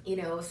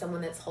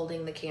 someone that's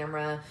holding the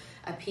camera,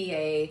 a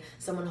PA,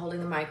 someone holding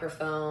the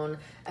microphone,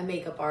 a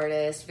makeup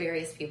artist,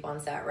 various people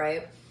on set,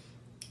 right?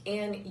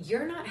 And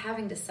you're not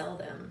having to sell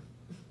them.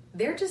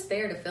 They're just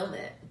there to film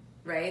it,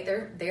 right?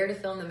 They're there to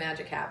film the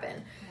magic happen.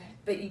 Right.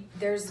 But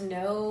there's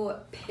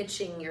no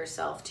pitching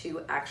yourself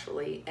to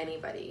actually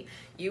anybody.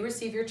 You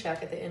receive your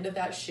check at the end of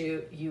that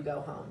shoot, you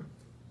go home.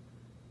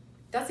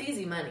 That's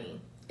easy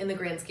money in the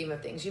grand scheme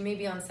of things. You may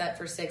be on set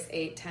for 6,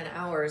 8, 10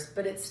 hours,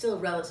 but it's still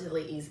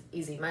relatively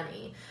easy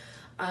money.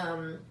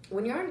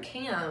 When you're on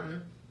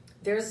cam,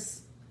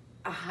 there's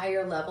a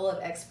higher level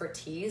of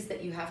expertise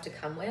that you have to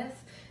come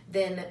with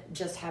than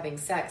just having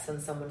sex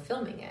and someone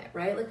filming it,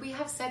 right? Like, we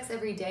have sex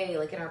every day,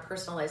 like in our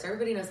personal lives.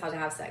 Everybody knows how to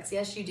have sex.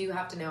 Yes, you do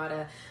have to know how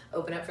to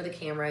open up for the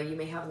camera. You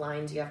may have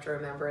lines you have to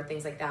remember,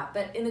 things like that.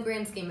 But in the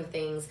grand scheme of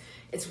things,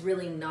 it's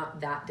really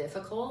not that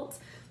difficult.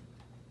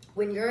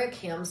 When you're a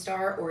cam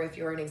star, or if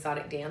you're an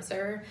exotic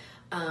dancer,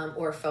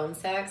 or phone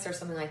sex or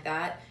something like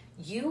that,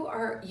 you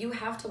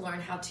have to learn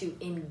how to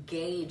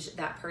engage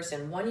that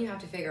person. One, you have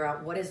to figure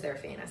out what is their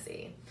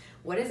fantasy.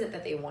 What is it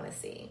that they want to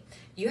see?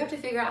 You have to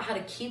figure out how to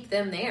keep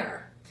them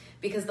there,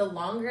 because the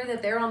longer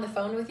that they're on the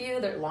phone with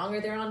you, the longer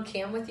they're on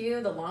cam with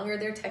you, the longer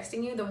they're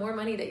texting you, the more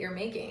money that you're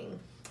making,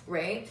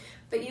 right?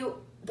 But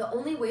the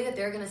only way that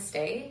they're going to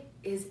stay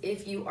is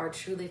if you are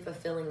truly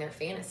fulfilling their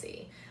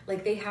fantasy.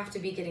 Like, they have to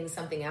be getting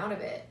something out of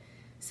it.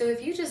 So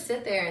if you just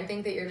sit there and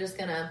think that you're just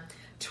going to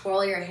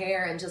twirl your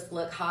hair and just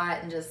look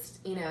hot and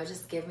just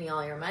give me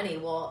all your money,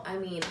 well, I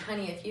mean,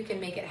 honey, if you can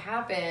make it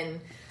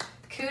happen,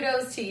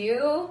 kudos to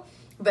you.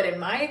 But in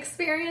my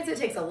experience, it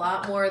takes a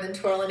lot more than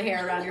twirling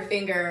hair around your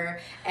finger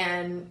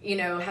and,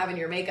 having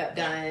your makeup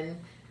done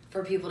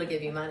for people to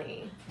give you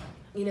money.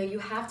 You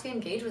have to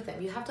engage with them.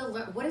 You have to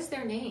learn, what is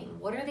their name?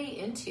 What are they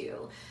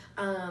into?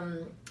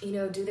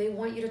 Do they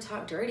want you to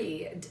talk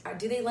dirty?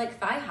 Do they like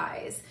thigh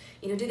highs?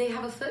 Do they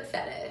have a foot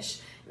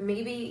fetish?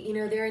 Maybe,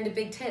 they're into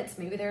big tits.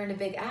 Maybe they're into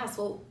big ass.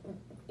 Well,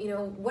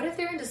 what if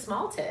they're into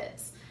small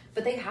tits,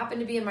 but they happen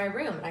to be in my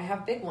room and I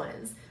have big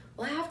ones?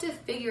 Well, I have to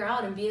figure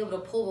out and be able to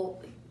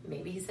pull,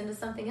 maybe he's into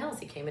something else.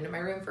 He came into my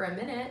room for a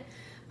minute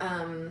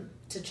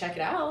to check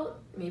it out.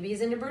 Maybe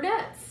he's into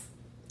brunettes.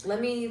 Let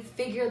me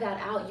figure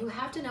that out. You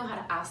have to know how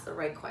to ask the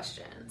right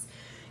questions.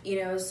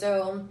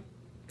 So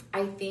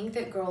I think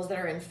that girls that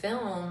are in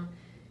film,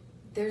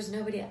 there's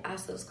nobody to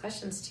ask those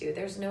questions to.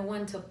 There's no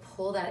one to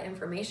pull that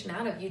information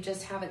out of. You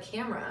just have a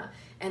camera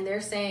and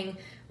they're saying,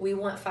 we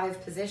want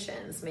 5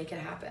 positions, make it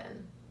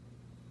happen.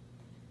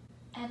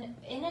 And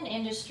in an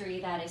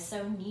industry that is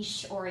so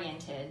niche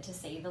oriented, to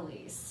say the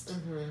least,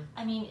 Mm-hmm.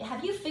 I mean,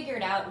 have you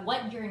figured out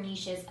what your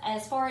niche is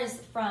as far as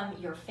from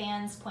your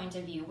fans' point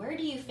of view? Where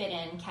do you fit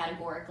in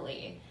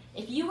categorically?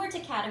 If you were to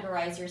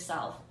categorize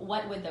yourself,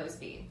 what would those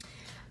be?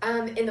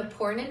 In the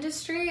porn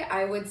industry,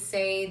 I would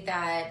say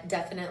that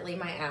definitely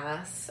my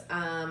ass.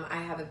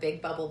 I have a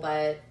big bubble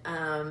butt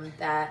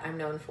that I'm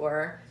known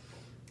for.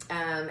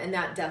 And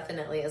that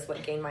definitely is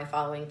what gained my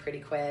following pretty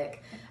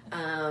quick.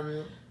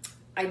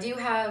 I do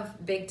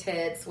have big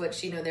tits,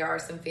 which, there are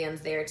some fans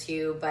there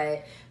too,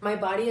 but my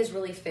body is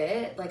really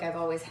fit. Like, I've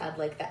always had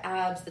like the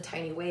abs, the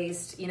tiny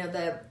waist,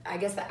 I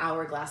guess the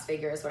hourglass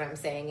figure is what I'm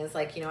saying is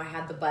like, I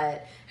had the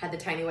butt, had the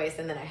tiny waist,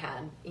 and then I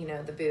had,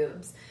 the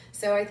boobs.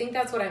 So I think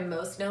that's what I'm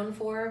most known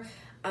for.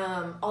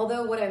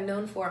 Although what I'm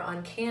known for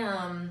on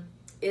cam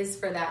is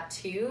for that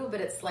too, but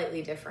it's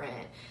slightly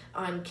different.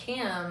 On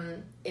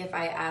cam, if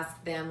I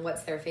ask them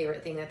what's their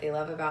favorite thing that they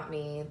love about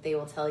me, they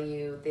will tell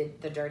you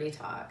the dirty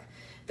talk.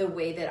 The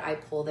way that I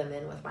pull them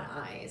in with my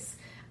eyes.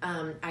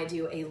 I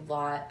do a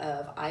lot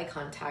of eye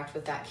contact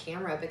with that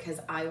camera because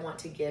I want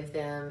to give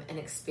them an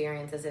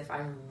experience as if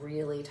I'm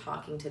really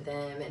talking to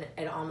them, and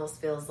it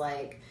almost feels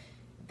like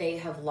they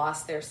have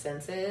lost their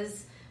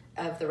senses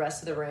of the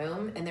rest of the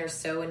room and they're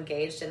so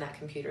engaged in that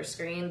computer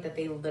screen that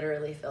they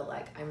literally feel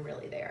like I'm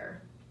really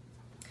there.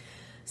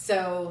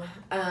 So,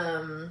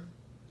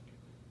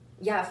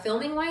 yeah,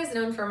 filming wise,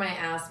 known for my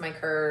ass, my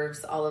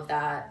curves, all of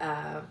that.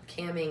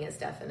 Camming is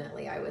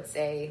definitely, I would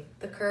say,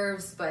 the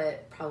curves,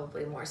 but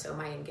probably more so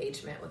my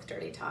engagement with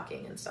dirty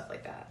talking and stuff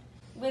like that.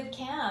 With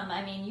cam,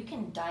 I mean, you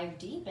can dive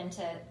deep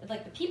into,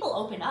 like, the people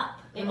open up.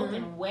 They Mm-hmm.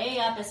 open way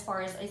up as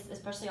far as,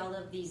 especially all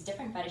of these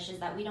different fetishes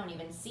that we don't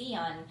even see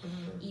on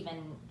Mm-hmm.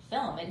 even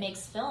film. It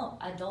makes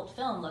adult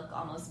film look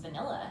almost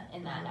vanilla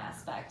in that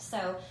aspect.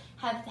 So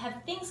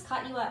have things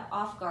caught you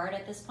off guard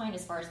at this point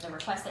as far as the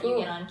requests that you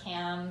get on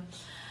cam?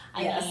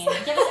 I Yes. mean,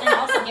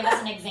 give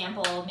us an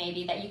example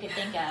maybe that you could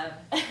think of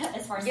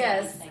as far as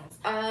Yes. these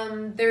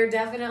things. There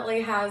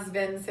definitely has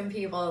been some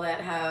people that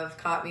have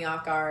caught me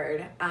off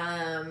guard.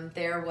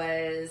 There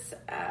was,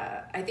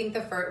 I think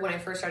when I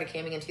first started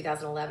camming in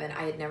 2011,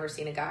 I had never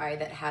seen a guy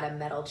that had a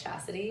metal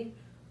chastity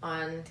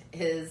on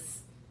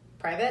his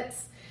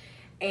privates.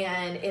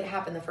 And it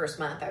happened the first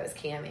month I was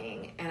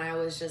camming. And I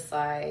was just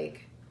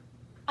like...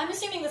 I'm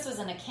assuming this was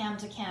in a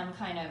cam-to-cam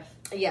kind of...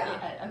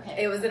 Yeah.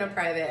 Okay. It was in a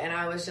private, and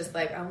I was just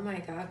like, oh my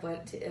God,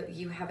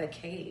 you have a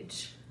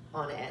cage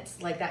on it.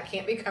 Like, that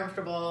can't be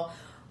comfortable.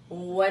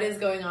 What is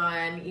going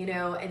on?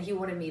 And he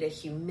wanted me to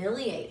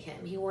humiliate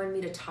him. He wanted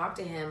me to talk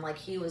to him like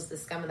he was the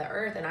scum of the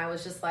earth. And I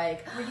was just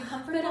like, were you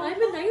comfortable? but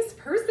I'm a nice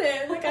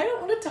person. Like, I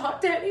don't want to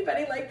talk to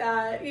anybody like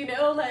that.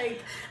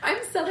 Like,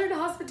 I'm Southern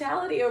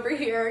hospitality over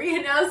here,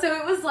 So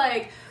it was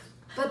like,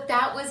 But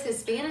that was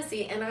his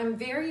fantasy, and I'm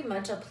very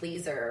much a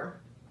pleaser.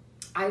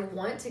 I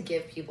want to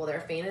give people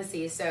their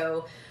fantasy,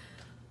 so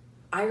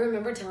I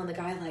remember telling the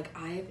guy, like,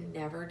 I've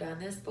never done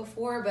this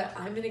before, but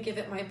I'm going to give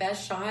it my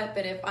best shot,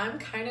 but if I'm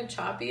kind of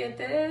choppy at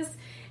this,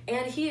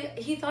 and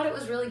he thought it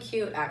was really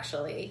cute,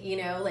 actually, you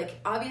know, like,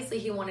 obviously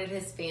he wanted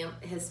his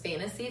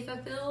fantasy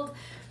fulfilled,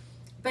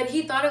 but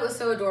he thought it was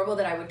so adorable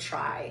that I would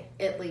try,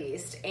 at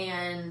least,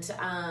 and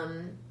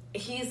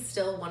he's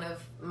still one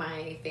of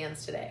my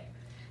fans today,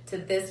 to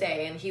this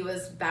day, and he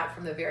was back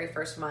from the very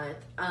first month,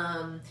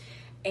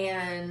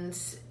 and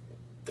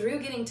through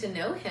getting to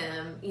know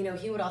him, you know,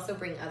 he would also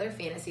bring other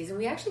fantasies, and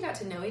we actually got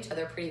to know each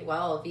other pretty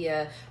well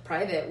via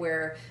private,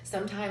 where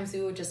sometimes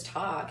we would just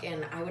talk,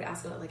 and I would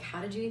ask him, like,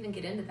 how did you even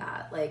get into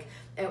that?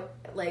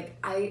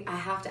 I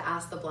have to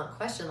ask the blunt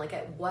question, like,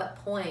 at what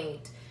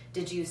point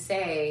did you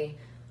say,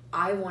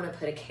 I want to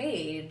put a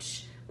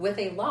cage with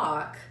a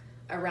lock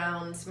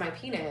around my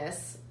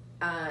penis,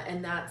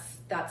 and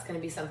that's going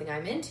to be something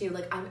I'm into.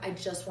 Like, I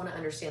just want to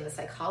understand the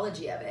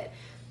psychology of it.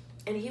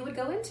 And he would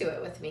go into it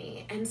with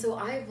me. And so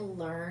I've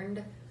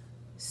learned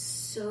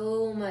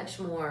so much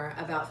more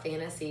about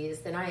fantasies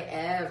than I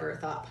ever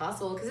thought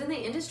possible. Because in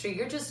the industry,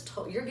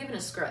 you're given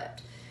a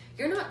script.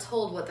 You're not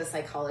told what the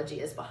psychology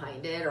is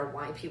behind it or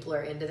why people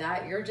are into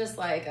that. You're just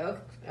like, oh,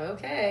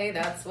 okay,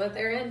 that's what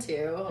they're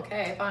into.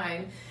 Okay,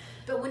 fine.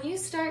 But when you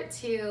start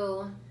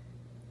to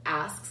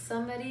ask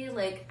somebody,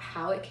 like,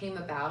 how it came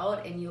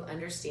about and you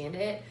understand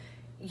it,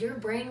 your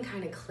brain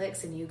kind of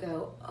clicks and you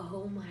go,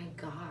 oh my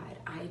God,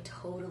 I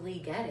totally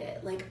get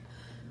it. Like,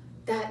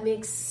 that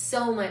makes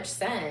so much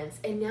sense.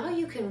 And now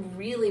you can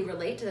really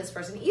relate to this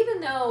person,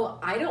 even though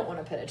I don't want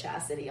to put a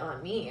chastity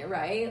on me,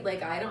 right?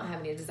 Like, I don't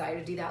have any desire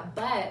to do that,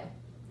 but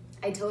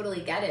I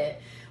totally get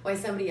it why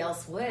somebody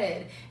else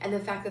would. And the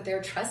fact that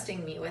they're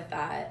trusting me with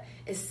that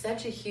is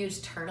such a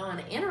huge turn on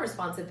and a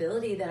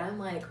responsibility that I'm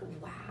like,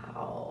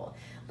 wow,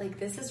 like,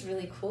 this is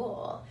really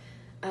cool.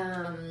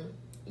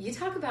 You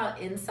talk about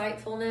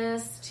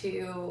insightfulness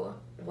to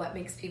what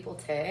makes people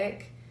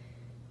tick.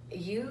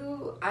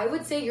 I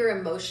would say your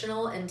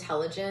emotional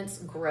intelligence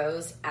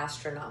grows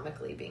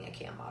astronomically being a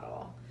cam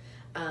model.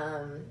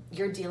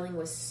 You're dealing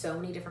with so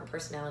many different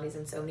personalities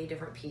and so many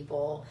different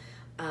people.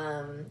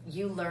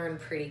 You learn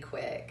pretty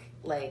quick,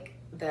 like,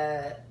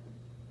 the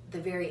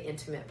very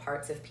intimate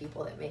parts of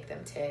people that make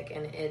them tick,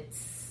 and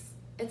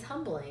it's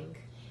humbling.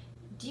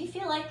 Do you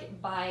feel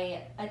like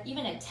by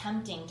even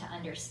attempting to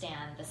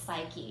understand the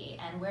psyche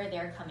and where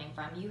they're coming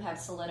from, you have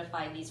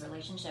solidified these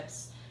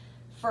relationships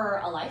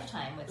for a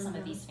lifetime with some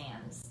of these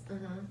fans?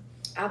 Mm-hmm.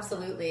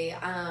 Absolutely.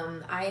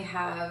 I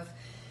have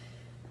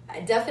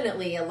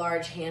definitely a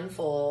large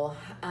handful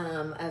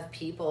of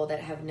people that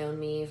have known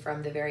me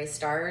from the very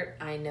start.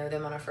 I know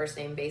them on a first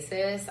name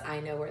basis. I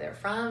know where they're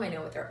from. I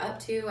know what they're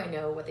up to. I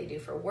know what they do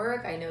for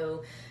work. I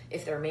know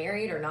if they're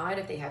married or not,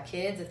 if they have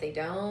kids, if they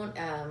don't,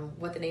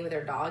 what the name of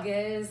their dog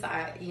is.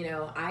 I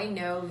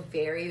know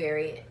very,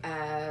 very,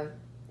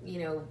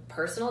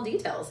 personal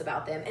details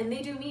about them, and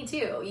they do me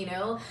too.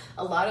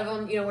 A lot of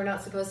them, we're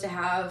not supposed to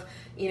have,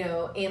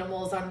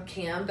 animals on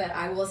cam, but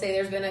I will say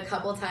there's been a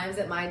couple times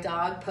that my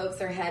dog pokes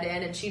her head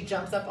in and she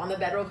jumps up on the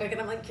bed real quick, and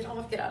I'm like, get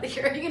out of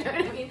here, you know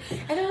what I mean?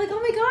 And they're like, oh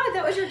my God,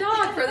 that was your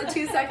dog for the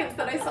 2 seconds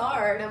that I saw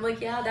her. And I'm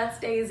like, yeah, that's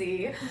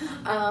Daisy.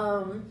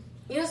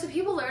 So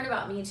people learn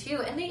about me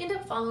too, and they end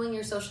up following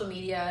your social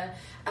media.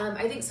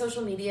 I think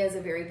social media is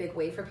a very big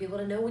way for people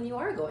to know when you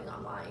are going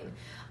online.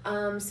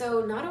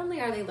 So not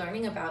only are they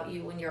learning about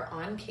you when you're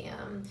on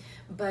cam,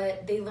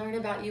 but they learn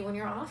about you when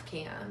you're off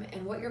cam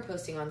and what you're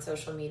posting on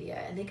social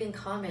media, and they can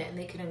comment and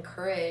they can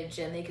encourage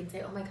and they can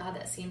say, oh my God,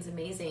 that seems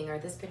amazing, or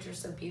this picture's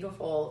so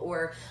beautiful,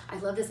 or I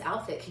love this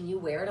outfit, can you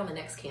wear it on the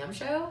next cam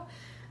show?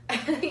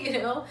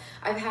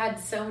 I've had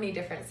so many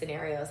different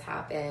scenarios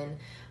happen.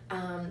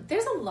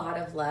 There's a lot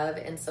of love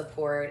and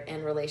support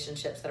and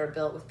relationships that are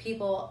built with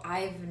people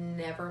I've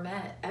never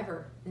met,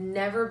 ever.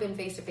 Never been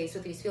face-to-face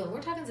with these people. And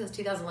we're talking since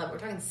 2011. We're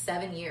talking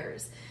 7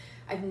 years.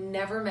 I've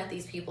never met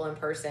these people in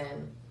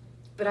person,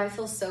 but I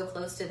feel so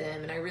close to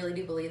them, and I really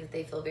do believe that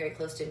they feel very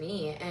close to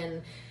me.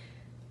 And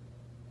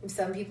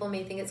some people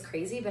may think it's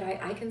crazy, but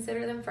I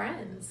consider them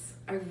friends.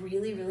 I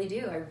really, really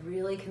do. I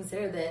really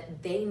consider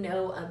that they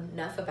know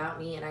enough about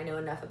me, and I know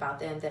enough about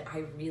them, that I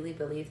really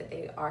believe that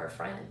they are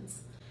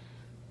friends.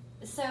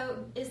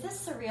 So is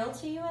this surreal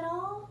to you at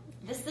all?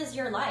 This is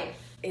your life.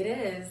 It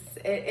is.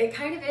 It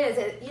kind of is.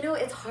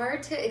 It's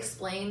hard to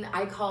explain.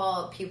 I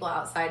call people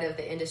outside of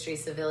the industry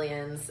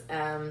civilians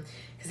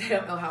because I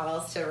don't know how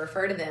else to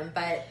refer to them.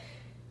 But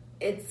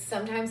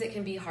sometimes it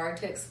can be hard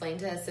to explain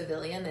to a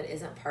civilian that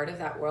isn't part of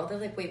that world. They're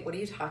like, wait, what are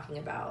you talking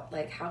about?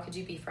 Like, how could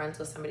you be friends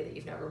with somebody that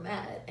you've never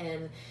met?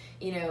 And,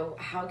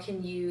 how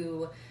can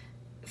you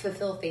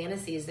fulfill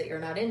fantasies that you're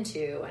not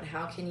into? And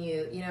how can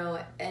you,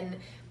 and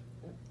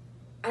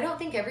I don't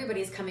think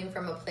everybody's coming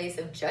from a place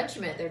of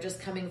judgment. They're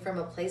just coming from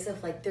a place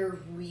of, like, there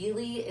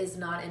really is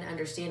not an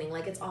understanding.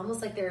 Like, it's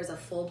almost like there is a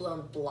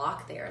full-blown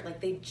block there.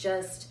 Like, they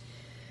just,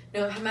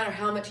 no matter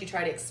how much you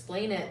try to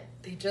explain it,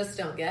 they just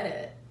don't get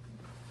it.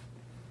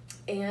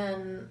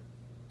 And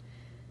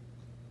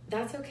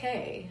that's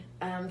okay.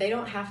 They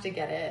don't have to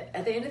get it.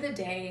 At the end of the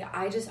day,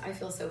 I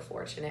feel so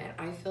fortunate.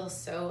 I feel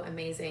so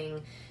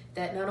amazing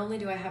that not only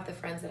do I have the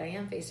friends that I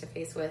am face to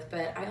face with,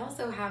 but I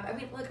also have, I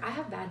mean, look, I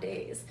have bad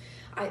days.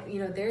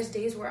 There's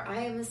days where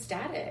I am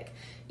ecstatic.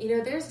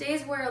 There's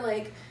days where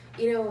like,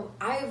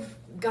 I've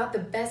got the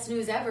best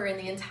news ever in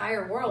the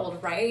entire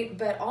world, right?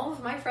 But all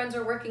of my friends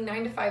are working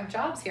 9-to-5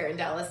 jobs here in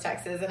Dallas,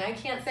 Texas. And I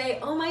can't say,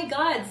 oh my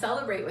God,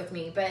 celebrate with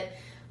me. But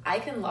I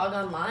can log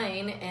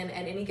online, and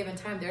at any given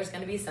time, there's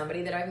going to be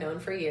somebody that I've known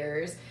for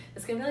years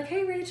that's going to be like,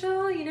 hey,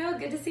 Rachel,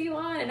 good to see you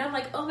on. And I'm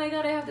like, oh my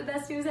God, I have the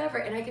best news ever.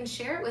 And I can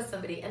share it with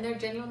somebody, and they're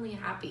genuinely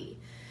happy,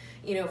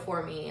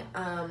 for me.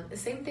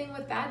 Same thing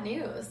with bad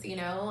news,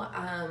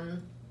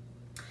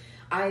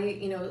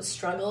 I,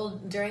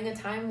 struggled during a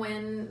time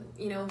when,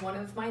 one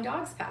of my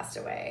dogs passed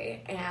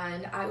away,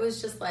 and I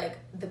was just like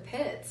the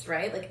pits,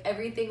 right? Like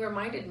everything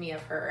reminded me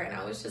of her, and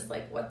I was just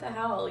like, what the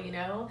hell,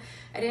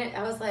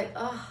 I was like,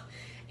 oh.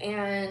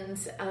 And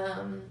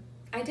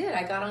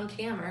I got on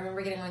cam. I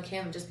remember getting on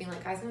cam and just being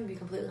like, guys, I'm going to be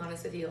completely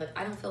honest with you. Like,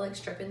 I don't feel like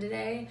stripping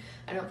today.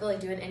 I don't feel like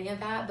doing any of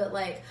that. But,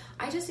 like,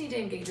 I just need to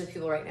engage with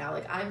people right now.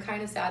 Like, I'm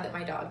kind of sad that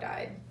my dog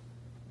died.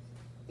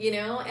 And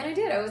I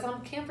did. I was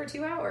on cam for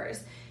 2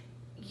 hours.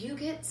 You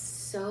get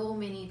so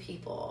many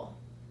people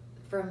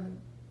from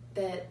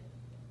that.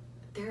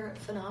 They're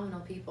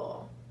phenomenal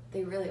people.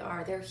 They really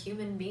are. They're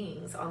human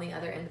beings on the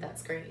other end of that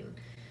screen.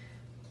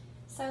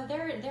 So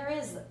there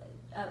is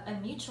a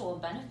mutual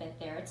benefit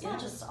there. It's not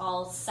just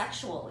all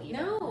sexual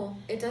either. No,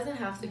 it doesn't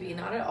have to be.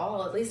 Not at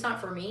all. At least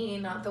not for me.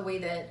 Not the way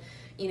that,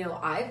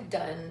 I've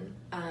done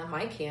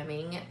my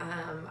camming.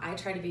 I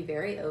try to be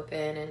very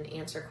open and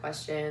answer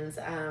questions,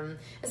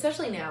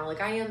 especially now. Like,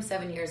 I am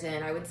 7 years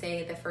in. I would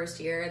say the first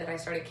year that I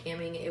started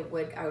camming,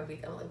 I would be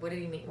like, what do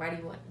you mean? Why do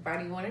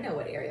you want to know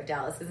what area of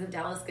Dallas? Isn't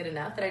Dallas good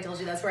enough that I told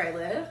you that's where I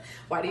live?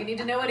 Why do you need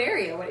to know what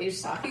area? What are you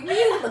stalking me?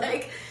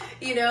 Like,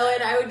 and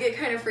I would get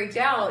kind of freaked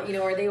out,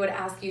 or they would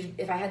ask you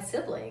if I had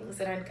siblings,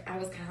 and I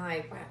was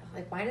kind of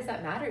like, why does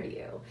that matter to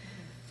you?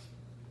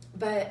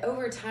 But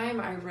over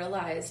time, I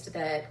realized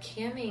that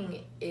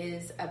camming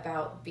is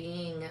about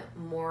being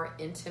more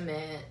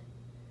intimate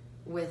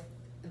with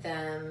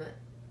them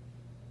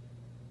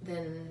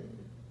than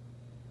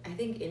I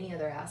think any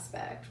other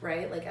aspect,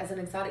 right? Like, as an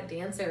exotic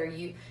dancer,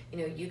 you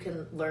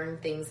can learn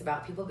things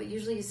about people, but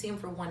usually you see them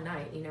for one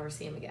night, you never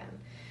see them again,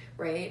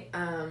 right?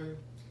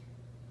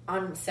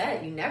 On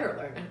set, you never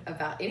learn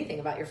about anything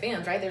about your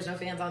fans, right? There's no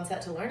fans on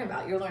set to learn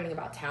about. You're learning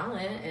about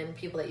talent and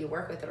people that you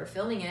work with that are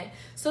filming it.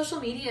 Social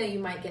media, you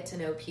might get to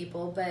know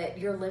people, but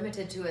you're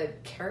limited to a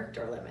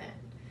character limit.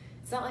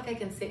 It's not like I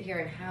can sit here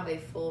and have a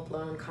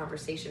full-blown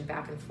conversation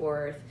back and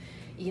forth.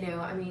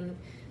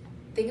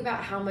 Think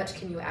about how much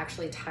can you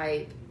actually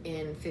type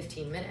in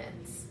 15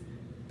 minutes.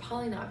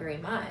 Probably not very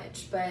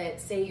much, but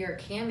say you're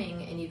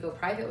camming and you go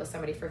private with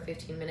somebody for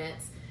 15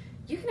 minutes,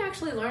 you can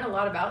actually learn a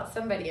lot about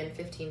somebody in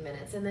 15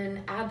 minutes, and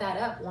then add that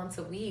up once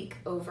a week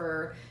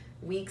over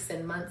weeks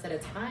and months at a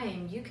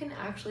time. You can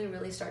actually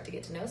really start to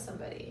get to know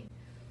somebody.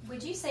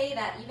 Would you say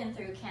that even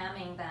through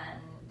camming,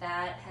 then,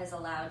 that has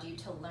allowed you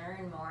to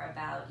learn more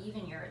about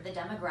even the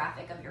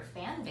demographic of your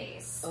fan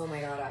base? Oh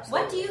my God, absolutely.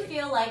 What do you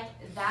feel like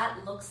that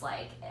looks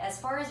like as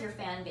far as your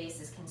fan base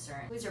is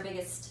concerned? Who's your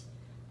biggest,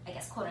 I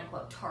guess, quote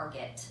unquote,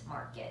 target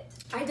market?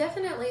 I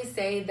definitely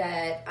say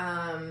that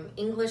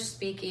English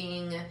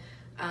speaking.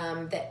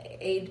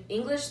 The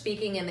English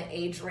speaking in the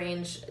age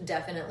range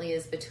definitely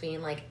is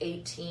between like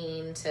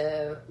 18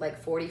 to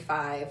like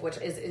 45, which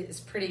is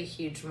pretty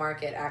huge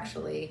market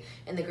actually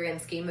in the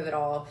grand scheme of it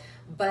all.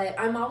 But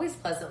I'm always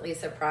pleasantly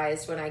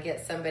surprised when I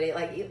get somebody,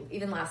 like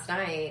even last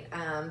night,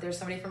 there's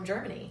somebody from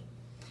Germany.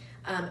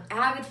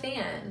 Avid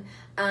fan,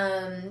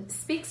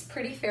 speaks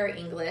pretty fair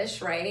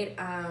English, right?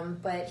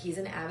 But he's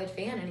an avid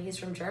fan and he's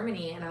from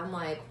Germany, and I'm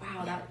like,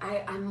 wow,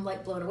 I'm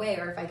like blown away.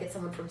 Or if I get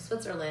someone from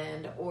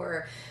Switzerland,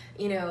 or,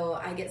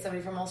 I get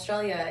somebody from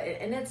Australia,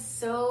 and it's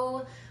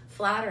so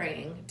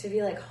flattering to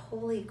be like,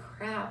 holy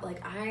crap,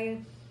 like I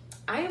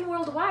am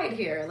worldwide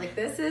here. Like,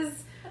 this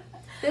is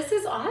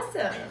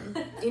awesome.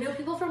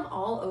 People from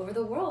all over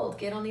the world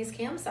get on these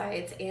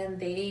campsites and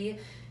they,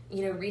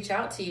 reach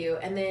out to you.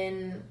 And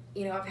then,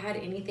 I've had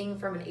anything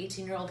from an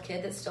 18-year-old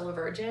kid that's still a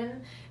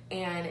virgin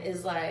and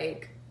is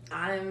like,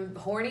 I'm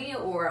horny,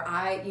 or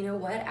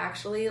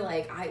actually,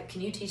 like,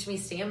 can you teach me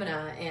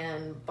stamina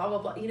and blah,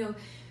 blah, blah.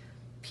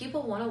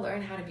 People want to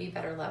learn how to be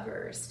better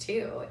lovers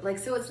too. Like,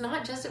 so it's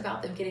not just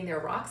about them getting their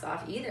rocks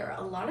off either.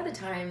 A lot of the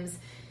times,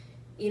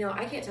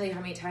 I can't tell you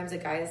how many times a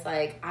guy is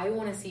like, I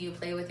want to see you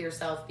play with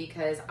yourself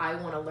because I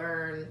want to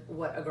learn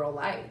what a girl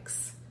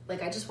likes.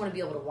 Like, I just want to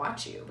be able to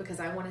watch you because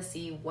I want to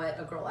see what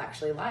a girl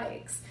actually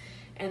likes.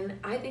 And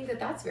I think that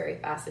that's very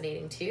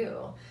fascinating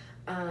too.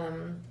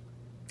 And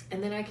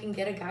then I can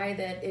get a guy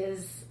that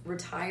is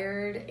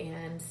retired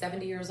and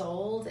 70 years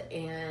old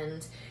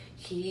and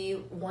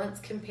he wants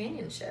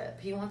companionship.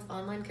 He wants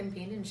online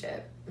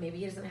companionship. Maybe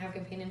he doesn't have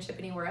companionship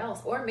anywhere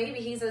else. Or maybe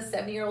he's a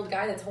 70-year-old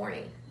guy that's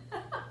horny.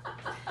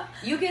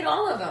 You get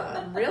all of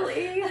them,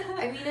 really.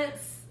 I mean,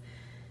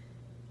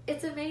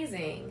 it's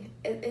amazing.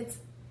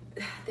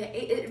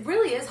 it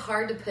really is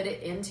hard to put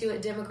it into a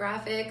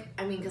demographic.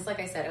 I mean, because like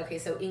I said, okay,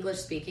 so English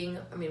speaking,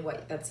 I mean,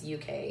 that's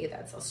UK,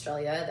 that's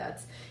Australia,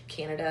 that's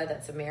Canada,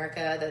 that's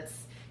America,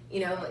 that's,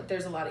 like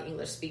there's a lot of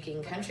English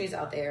speaking countries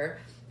out there.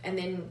 And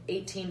then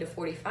 18 to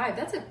 45,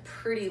 that's a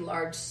pretty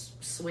large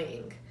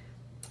swing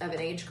of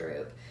an age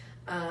group.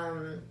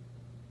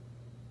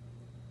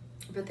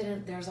 But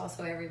then there's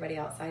also everybody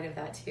outside of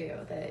that too,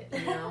 that,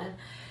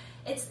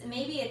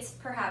 It's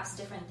perhaps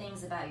different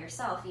things about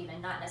yourself,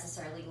 even not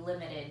necessarily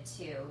limited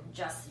to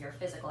just your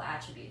physical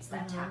attributes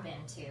that tap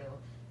into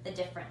the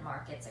different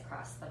markets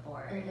across the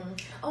board.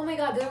 Oh my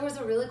God, there was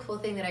a really cool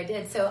thing that I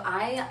did. So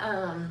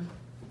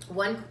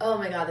oh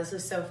my God, this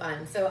was so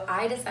fun. So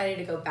I decided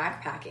to go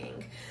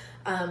backpacking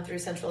through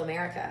Central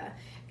America.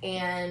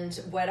 And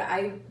what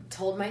I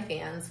told my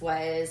fans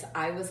was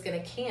I was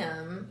going to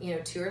cam,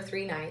 2 or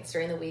 3 nights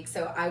during the week.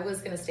 So I was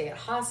going to stay at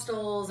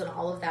hostels and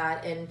all of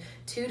that. And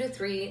 2 to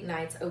 3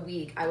 nights a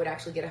week, I would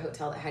actually get a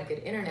hotel that had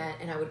good internet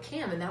and I would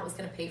cam, and that was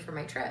going to pay for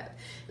my trip.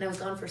 And I was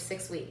gone for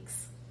 6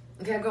 weeks.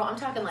 Okay, girl, I'm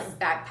talking like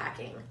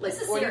backpacking. Like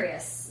this is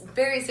serious.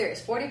 Very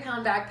serious.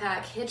 40-pound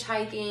backpack,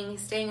 hitchhiking,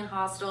 staying in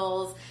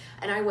hostels.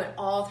 And I went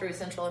all through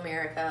Central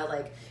America,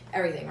 like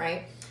everything,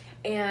 right?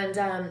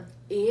 And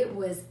it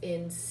was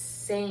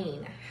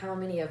insane how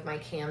many of my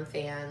cam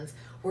fans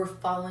were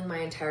following my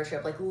entire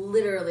trip, like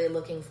literally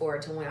looking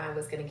forward to when I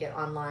was going to get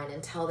online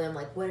and tell them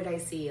like what did I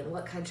see and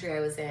what country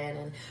I was in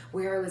and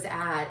where I was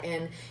at.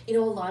 And a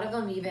lot of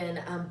them even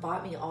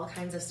bought me all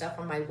kinds of stuff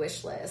on my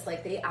wish list.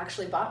 Like they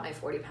actually bought my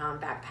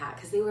 40-pound backpack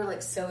because they were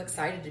like so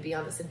excited to be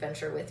on this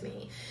adventure with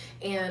me.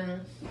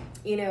 And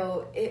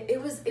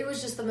it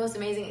was just the most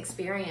amazing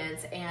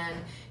experience. And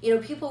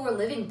people were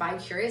living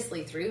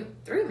vicariously through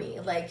me.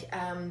 Like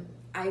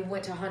I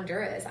went to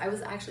Honduras. I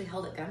was actually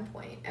held at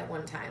gunpoint at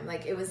one time.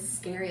 Like, it was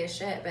scary as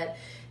shit, but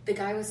the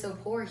guy was so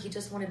poor, he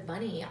just wanted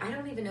money. I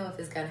don't even know if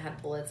his gun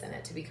had bullets in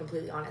it, to be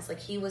completely honest.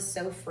 Like, he was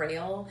so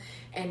frail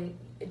and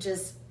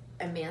just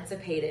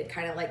emancipated,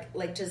 kind of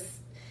like just,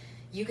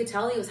 you could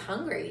tell he was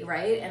hungry,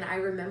 right? And I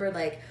remember,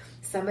 like,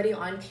 somebody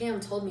on cam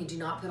told me, do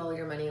not put all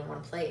your money in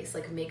one place.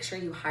 Like, make sure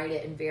you hide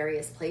it in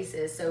various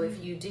places. So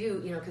if you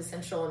do, because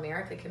Central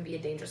America can be a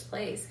dangerous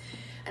place.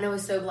 And I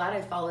was so glad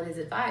I followed his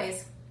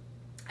advice.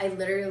 I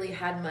literally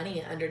had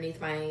money underneath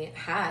my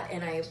hat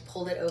and I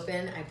pulled it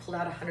open. I pulled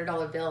out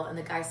 $100 bill and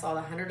the guy saw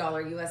the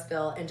 $100 US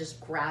bill and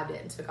just grabbed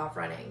it and took off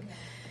running.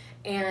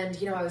 And,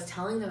 I was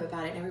telling them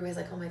about it and everybody's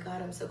like, oh my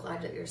God, I'm so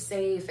glad that you're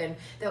safe. And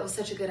that was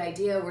such a good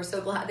idea. We're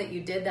so glad that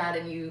you did that.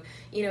 And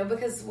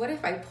because what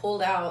if I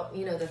pulled out,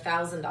 the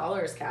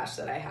 $1,000 cash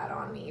that I had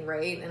on me,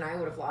 right? And I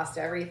would have lost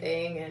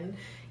everything and,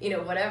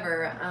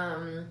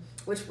 whatever,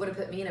 which would have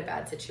put me in a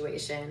bad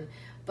situation.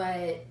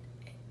 But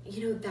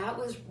that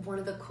was one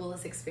of the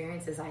coolest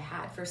experiences I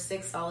had for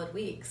 6 solid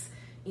weeks.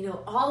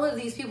 All of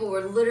these people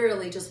were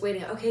literally just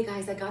waiting. Okay,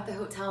 guys, I got the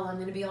hotel. I'm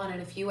going to be on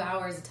in a few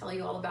hours to tell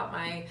you all about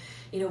my,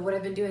 what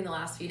I've been doing the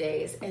last few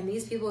days. And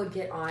these people would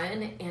get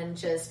on and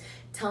just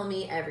tell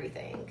me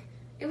everything.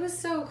 It was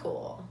so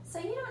cool. So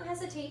you don't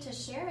hesitate to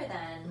share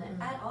then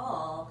at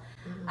all.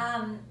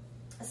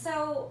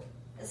 So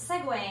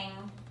segueing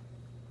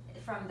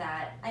from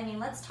that,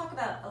 let's talk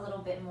about a little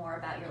bit more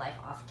about your life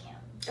off cam.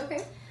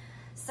 Okay.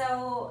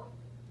 So,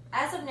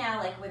 as of now,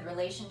 like with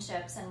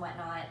relationships and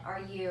whatnot,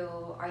 are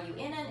you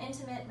in an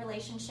intimate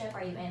relationship?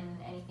 Are you in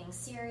anything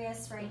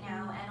serious right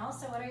now? And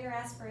also, what are your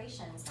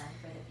aspirations then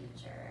for the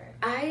future?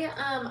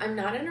 I'm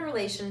not in a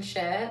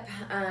relationship,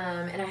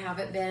 and I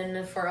haven't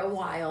been for a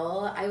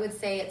while. I would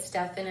say it's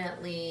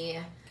definitely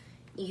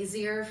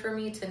easier for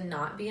me to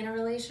not be in a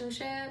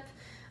relationship.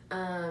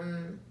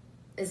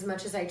 As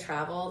much as I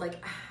travel,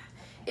 like,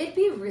 it'd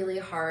be really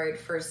hard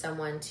for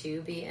someone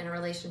to be in a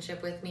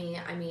relationship with me.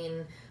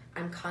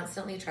 I'm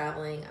constantly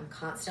traveling. I'm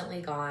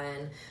constantly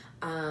gone.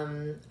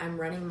 I'm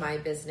running my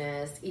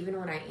business. Even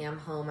when I am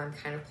home, I'm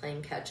kind of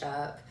playing catch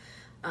up.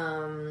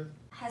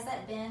 Has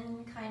that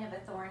been kind of a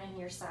thorn in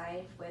your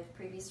side with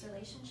previous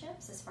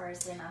relationships as far as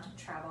the amount of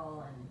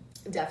travel and...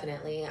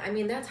 Definitely.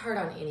 That's hard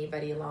on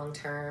anybody long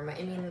term.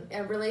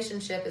 A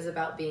relationship is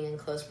about being in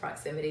close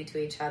proximity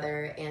to each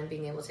other and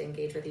being able to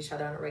engage with each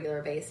other on a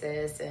regular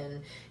basis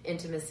and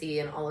intimacy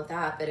and all of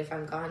that. But if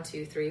I'm gone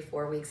 2, 3,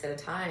 4 weeks at a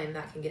time,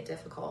 that can get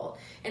difficult.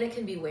 And it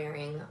can be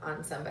wearing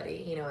on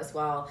somebody, as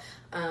well.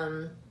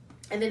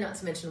 And then not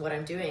to mention what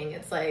I'm doing.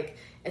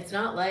 It's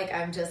not like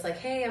I'm just like,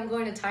 hey, I'm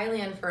going to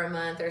Thailand for a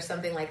month or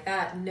something like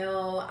that.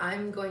 No,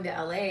 I'm going to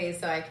LA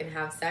so I can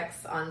have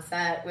sex on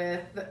set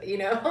with,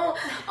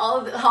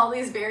 all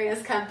these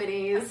various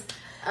companies.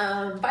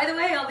 By the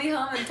way, I'll be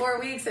home in 4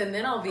 weeks and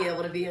then I'll be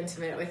able to be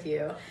intimate with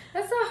you.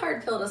 That's a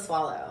hard pill to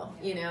swallow,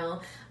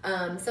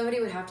 Somebody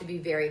would have to be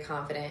very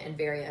confident and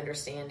very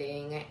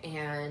understanding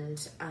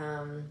and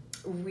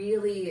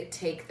really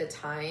take the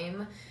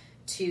time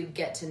to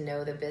get to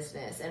know the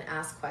business and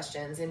ask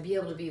questions and be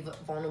able to be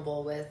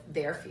vulnerable with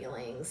their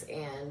feelings,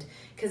 and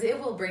because it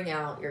will bring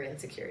out your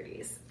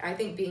insecurities. I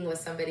think being with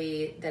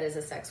somebody that is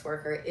a sex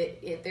worker,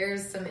 if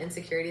there's some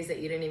insecurities that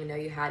you didn't even know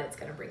you had, it's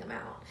going to bring them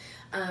out.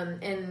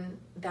 And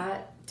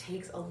that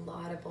takes a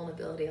lot of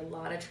vulnerability, a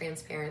lot of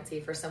transparency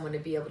for someone to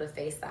be able to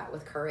face that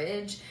with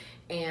courage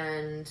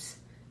and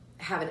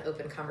have an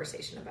open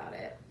conversation about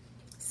it.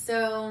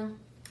 So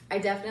I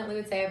definitely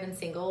would say I've been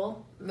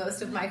single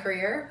most of my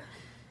career.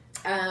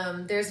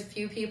 There's a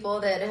few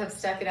people that have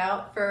stuck it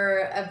out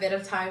for a bit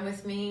of time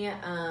with me,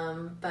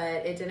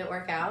 but it didn't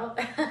work out.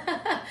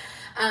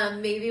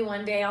 Maybe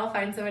one day I'll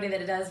find somebody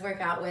that it does work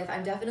out with.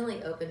 I'm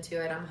definitely open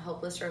to it. I'm a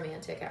hopeless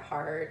romantic at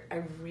heart.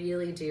 I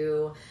really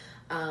do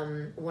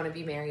want to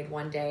be married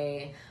one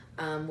day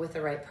with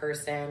the right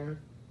person.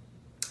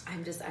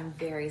 I'm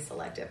very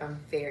selective. I'm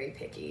very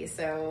picky.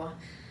 So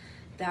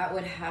that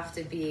would have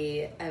to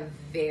be a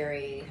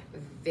very,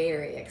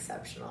 very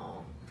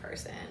exceptional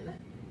person.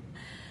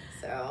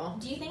 So,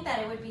 do you think that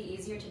it would be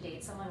easier to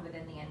date someone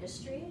within the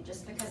industry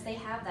just because they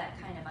have that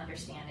kind of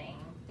understanding?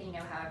 They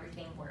know how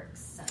everything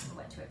works and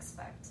what to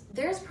expect.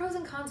 There's pros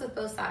and cons with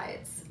both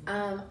sides.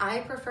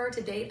 I prefer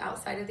to date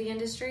outside of the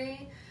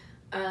industry.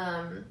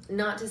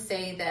 Not to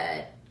say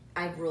that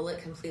I rule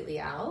it completely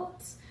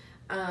out,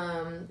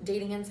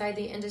 dating inside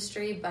the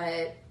industry,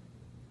 but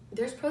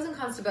there's pros and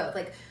cons to both.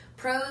 Like,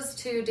 pros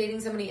to dating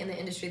somebody in the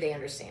industry, they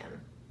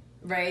understand.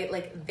 Right?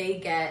 Like, they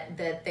get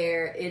that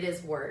it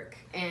is work.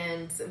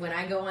 And when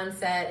I go on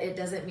set, it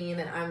doesn't mean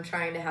that I'm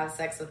trying to have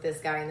sex with this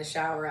guy in the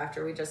shower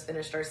after we just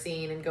finished our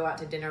scene and go out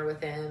to dinner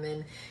with him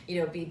and,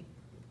 be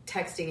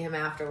texting him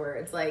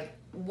afterwards. Like,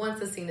 once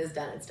the scene is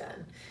done, it's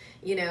done.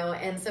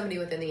 And somebody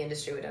within the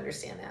industry would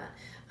understand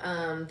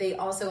that. They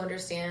also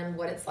understand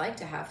what it's like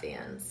to have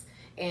fans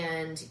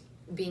and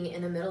being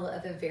in the middle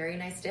of a very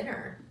nice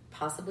dinner,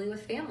 possibly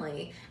with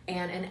family,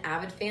 and an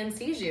avid fan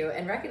sees you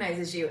and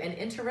recognizes you and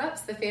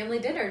interrupts the family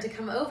dinner to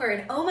come over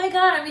and, oh my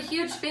God, I'm a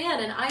huge fan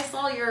and I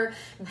saw your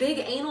big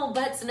anal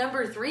butts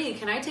 #3.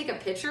 Can I take a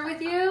picture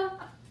with you?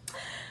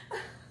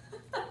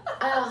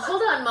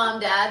 Hold on,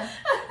 Mom, Dad.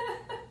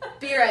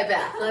 Be right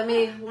back. Let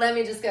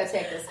me just go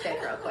take this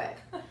pic real quick.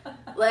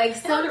 Like,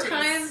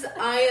 sometimes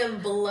I am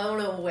blown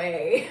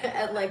away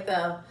at like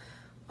the,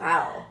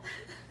 wow.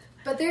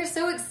 But they're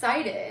so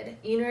excited,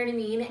 you know what I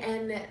mean?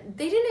 And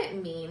they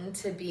didn't mean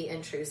to be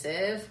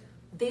intrusive.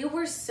 They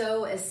were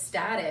so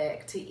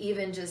ecstatic to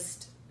even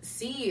just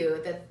see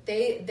you that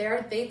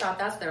they thought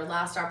that's their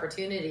last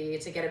opportunity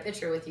to get a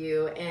picture with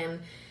you. And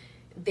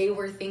they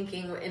were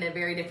thinking in a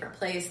very different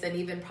place than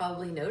even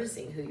probably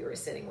noticing who you were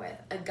sitting with.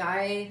 A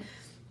guy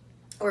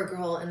or a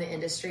girl in the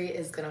industry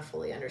is going to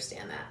fully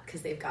understand that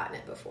because they've gotten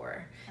it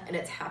before and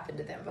it's happened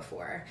to them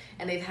before.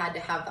 And they've had to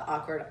have the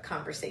awkward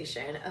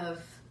conversation of,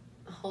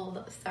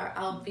 sorry,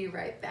 I'll be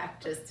right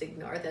back. Just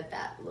ignore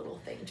that little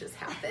thing just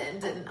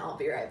happened and I'll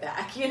be right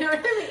back. You know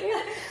what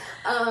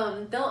I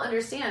mean? They'll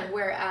understand.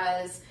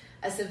 Whereas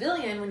a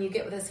civilian, when you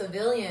get with a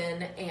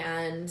civilian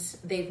and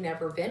they've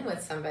never been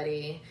with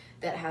somebody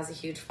that has a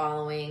huge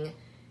following,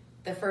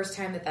 the first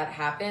time that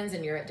happens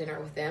and you're at dinner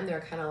with them,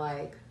 they're kind of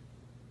like,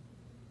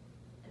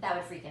 that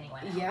would freak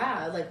anyone out.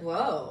 Yeah, like,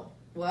 whoa,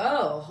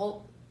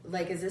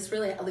 like, is this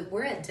really, like,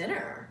 we're at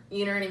dinner.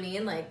 You know what I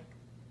mean? Like,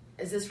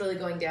 is this really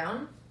going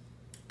down?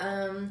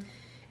 And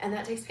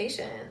that takes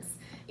patience.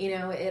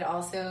 It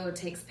also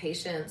takes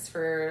patience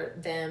for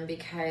them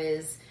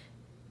because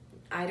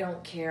I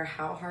don't care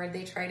how hard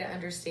they try to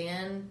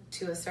understand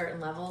to a certain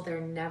level,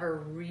 they're never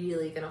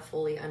really going to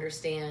fully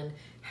understand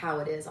how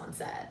it is on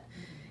set,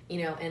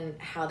 and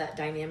how that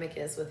dynamic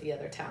is with the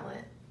other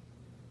talent.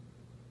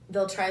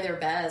 They'll try their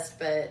best,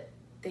 but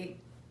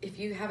if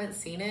you haven't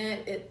seen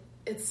it,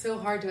 it's so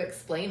hard to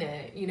explain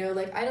it.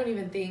 Like, I don't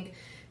even think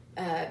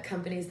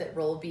companies that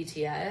roll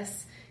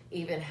BTS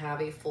even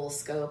have a full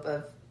scope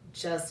of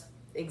just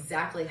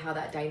exactly how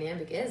that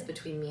dynamic is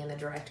between me and the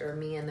director,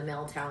 me and the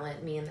male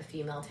talent, me and the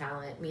female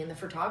talent, me and the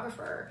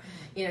photographer.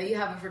 Mm-hmm. You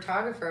have a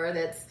photographer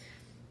that's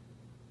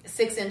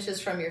 6 inches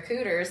from your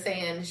cooter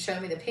saying, show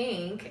me the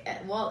pink.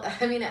 Well,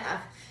 I mean,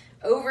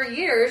 over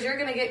years, you're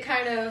going to get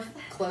kind of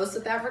close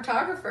with that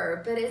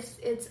photographer, but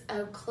it's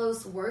a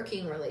close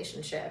working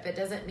relationship. It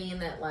doesn't mean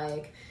that,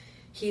 like,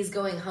 he's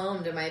going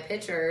home to my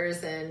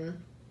pictures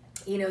and,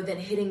 then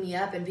hitting me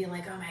up and being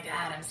like, oh my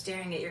God, I'm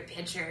staring at your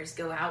pictures,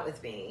 go out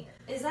with me.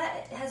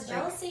 Has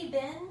jealousy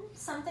been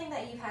something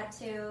that you've had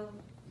to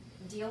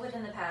deal with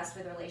in the past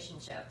with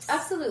relationships?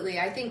 Absolutely.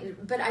 I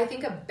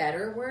think a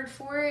better word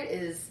for it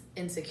is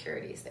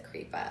insecurities that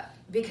creep up,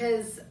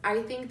 because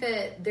I think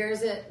that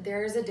there's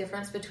a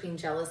difference between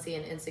jealousy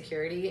and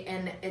insecurity,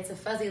 and it's a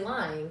fuzzy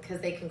line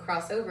because they can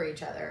cross over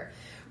each other,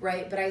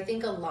 right? But I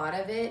think a lot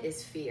of it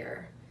is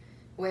fear,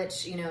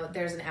 which,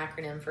 there's an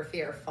acronym for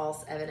fear: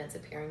 false evidence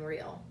appearing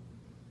real.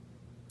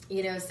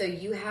 So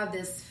you have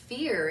this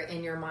fear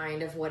in your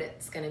mind of what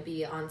it's going to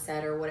be on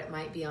set or what it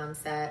might be on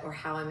set or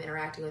how I'm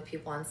interacting with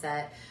people on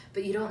set,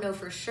 but you don't know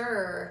for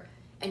sure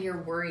and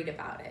you're worried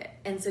about it.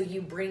 And so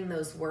you bring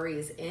those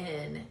worries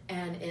in,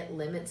 and it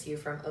limits you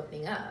from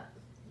opening up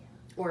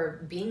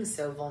or being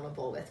so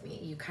vulnerable with me.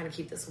 You kind of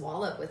keep this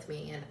wall up with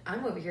me, and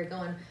I'm over here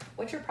going,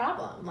 what's your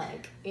problem?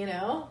 Like, you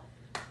know,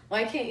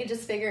 why can't you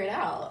just figure it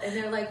out? And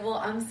they're like, well,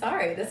 I'm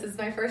sorry, this is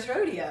my first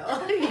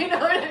rodeo. You know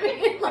what I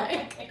mean?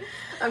 Like,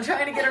 I'm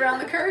trying to get around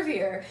the curve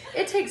here.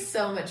 It takes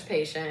so much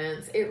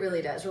patience. It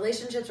really does.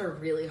 Relationships are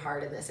really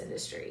hard in this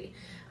industry.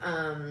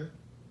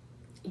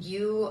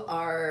 You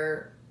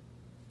are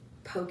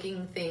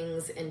poking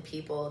things in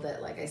people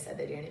that, like I said,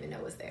 they didn't even know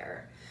was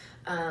there.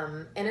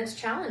 And it's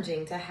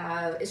challenging to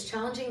have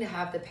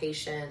the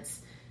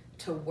patience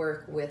to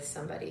work with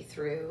somebody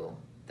through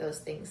those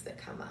things that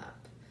come up.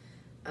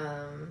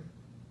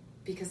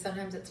 Because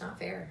sometimes it's not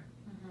fair.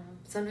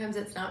 Sometimes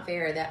it's not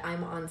fair that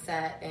I'm on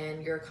set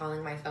and you're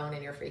calling my phone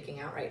and you're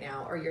freaking out right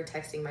now, or you're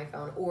texting my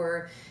phone,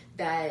 or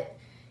that,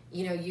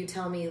 you know, you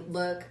tell me,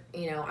 look,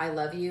 you know, I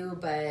love you,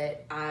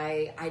 but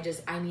I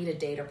need a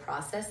day to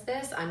process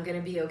this. I'm going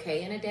to be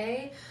okay in a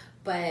day,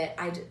 but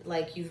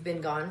you've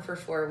been gone for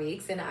 4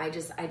 weeks, and I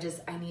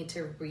need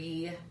to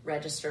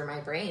re-register my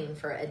brain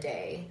for a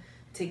day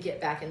to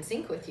get back in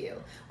sync with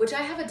you, which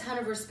I have a ton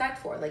of respect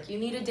for. Like, you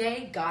need a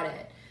day, got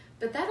it.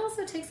 But that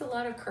also takes a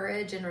lot of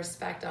courage and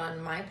respect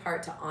on my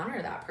part to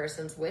honor that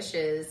person's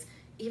wishes,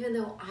 even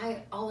though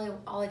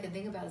all I can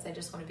think about is I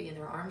just want to be in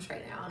their arms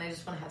right now, and I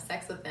just want to have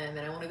sex with them,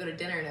 and I want to go to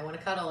dinner, and I want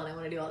to cuddle, and I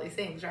want to do all these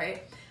things,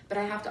 right? But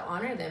I have to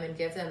honor them and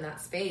give them that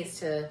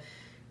space to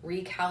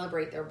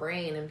recalibrate their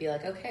brain and be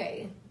like,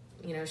 okay,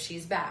 you know,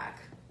 she's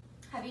back.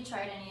 Have you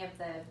tried any of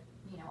the,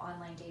 you know,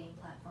 online dating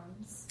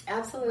platforms?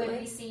 Absolutely. Would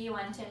we see you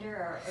on Tinder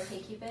or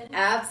OkCupid?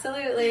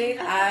 Absolutely.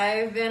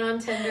 I've been on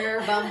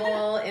Tinder,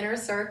 Bumble, Inner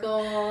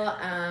Circle.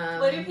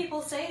 What do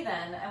people say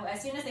then?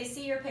 As soon as they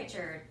see your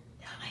picture,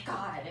 oh my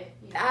God.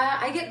 You know.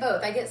 I get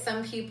both. I get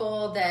some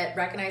people that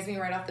recognize me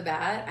right off the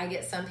bat. I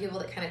get some people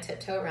that kind of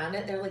tiptoe around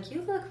it. They're like,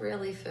 you look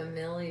really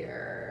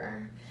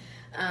familiar.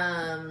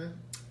 And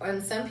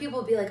some people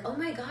will be like, oh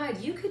my God,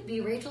 you could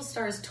be Rachel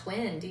Starr's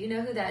twin. Do you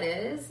know who that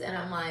is? And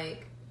I'm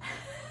like,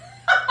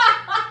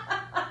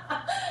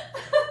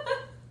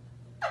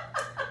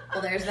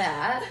 well, there's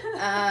that.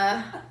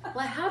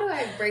 Well, how do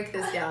I break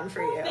this down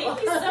for you?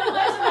 Thank you so much.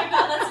 Oh my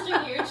God, that's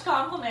such a huge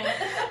compliment.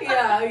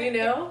 Yeah, you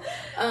know?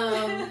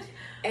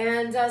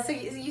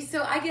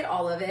 So I get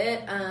all of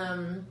it.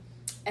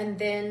 And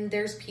then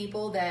there's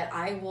people that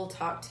I will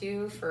talk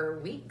to for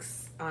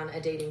weeks on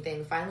a dating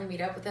thing, finally meet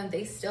up with them,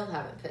 they still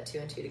haven't put 2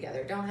 and 2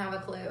 together, don't have a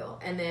clue.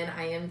 And then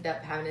I end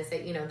up having to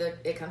say, you know,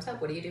 it comes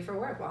up, what do you do for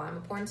work? Well, I'm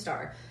a porn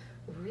star.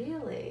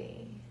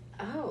 Really?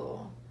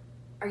 Oh,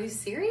 are you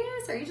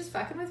serious? Are you just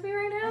fucking with me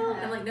right now?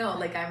 And I'm like, no,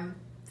 like, I'm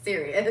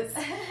serious.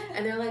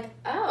 And they're like,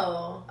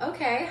 oh,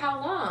 okay,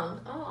 how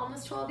long? Oh,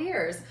 almost 12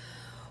 years.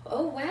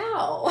 Oh,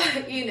 wow.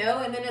 You know,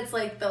 and then it's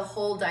like the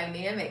whole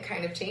dynamic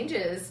kind of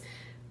changes.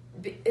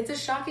 It's a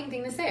shocking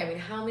thing to say. I mean,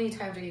 how many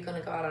times are you going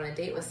to go out on a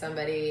date with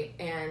somebody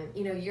and,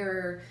 you know,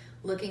 you're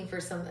looking for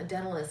a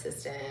dental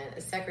assistant,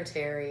 a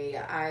secretary,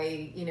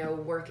 I, you know,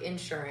 work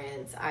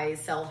insurance, I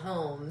sell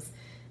homes,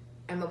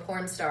 I'm a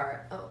porn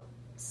star. Oh.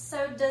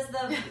 So does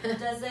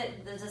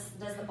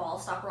the ball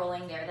stop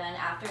rolling there then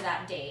after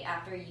that date,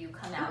 after you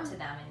come out to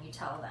them and you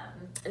tell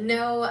them?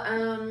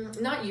 No,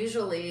 not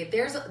usually.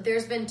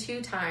 There's been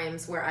 2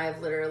 times where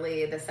I've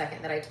literally, the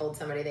second that I told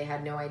somebody, they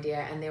had no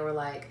idea, and they were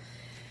like,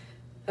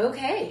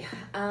 okay,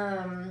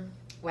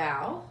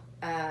 wow,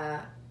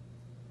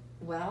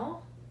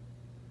 well,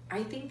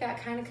 I think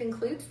that kind of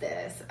concludes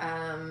this.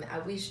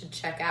 We should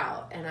check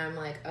out. And I'm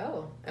like,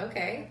 oh,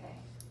 okay.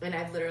 And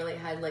I've literally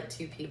had like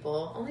 2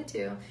 people, only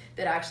 2,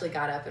 that actually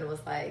got up and was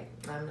like,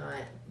 I'm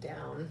not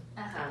down.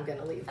 I'm going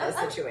to leave this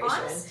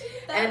situation.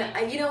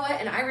 And you know what?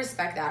 And I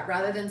respect that.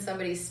 Rather than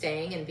somebody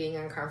staying and being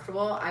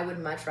uncomfortable, I would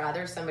much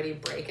rather somebody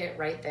break it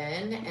right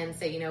then and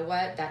say, you know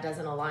what? That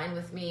doesn't align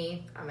with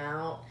me. I'm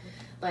out.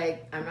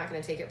 Like, I'm not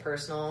going to take it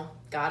personal.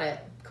 Got it.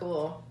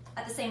 Cool.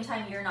 At the same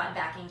time, you're not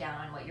backing down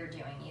on what you're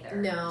doing either.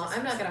 No,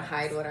 I'm not going to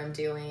hide what I'm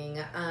doing.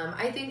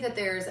 I think that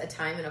there's a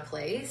time and a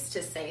place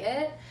to say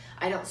it.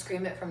 I don't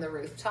scream it from the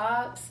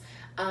rooftops.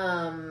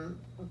 But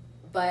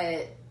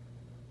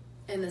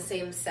in the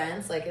same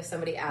sense, like if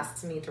somebody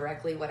asks me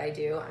directly what I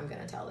do, I'm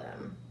going to tell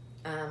them.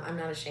 I'm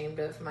not ashamed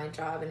of my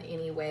job in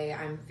any way.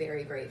 I'm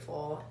very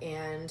grateful.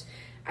 And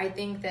I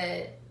think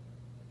that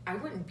I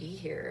wouldn't be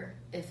here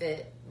if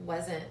it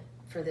wasn't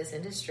for this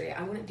industry.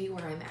 I wouldn't be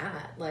where I'm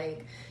at.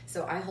 Like,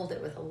 so I hold it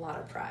with a lot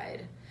of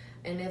pride.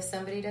 And if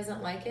somebody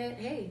doesn't like it,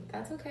 hey,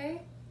 that's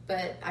okay.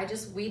 But I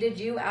just weeded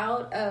you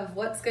out of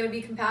what's going to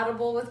be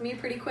compatible with me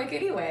pretty quick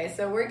anyway,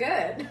 so we're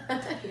good.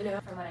 You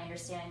know. From what I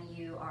understand,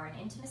 you are an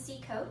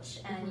intimacy coach,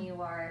 and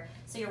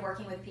you're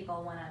working with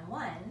people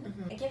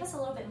one-on-one. Give us a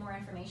little bit more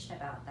information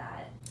about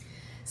that.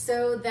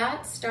 So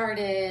that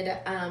started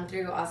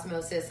through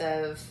osmosis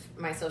of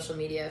my social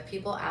media,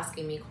 people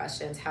asking me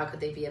questions. How could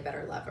they be a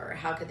better lover?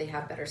 How could they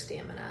have better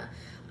stamina?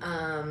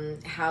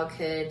 How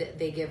could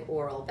they give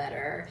oral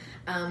better?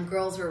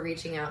 Girls were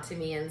reaching out to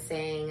me and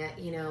saying,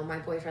 you know, my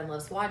boyfriend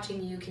loves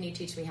watching you. Can you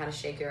teach me how to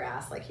shake your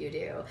ass like you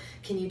do?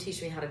 Can you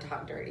teach me how to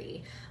talk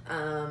dirty?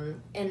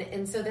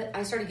 And so that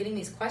I started getting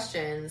these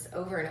questions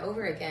over and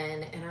over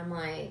again. And I'm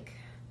like,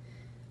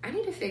 I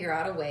need to figure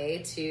out a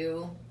way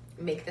to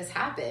make this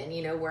happen,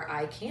 you know, where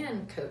I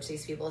can coach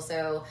these people.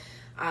 So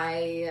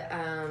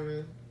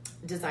I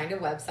designed a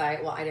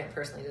website. Well, I didn't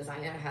personally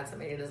design it. I had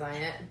somebody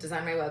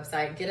design my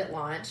website, get it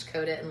launched,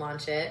 code it and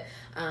launch it,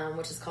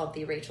 which is called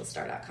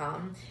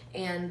therachelstar.com.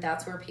 And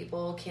that's where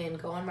people can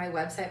go on my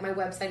website. My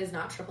website is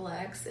not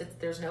XXX.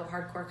 There's no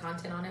hardcore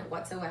content on it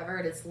whatsoever.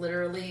 It's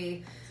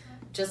literally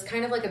just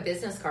kind of like a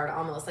business card,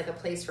 almost like a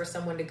place for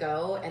someone to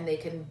go and they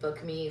can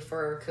book me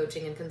for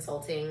coaching and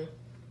consulting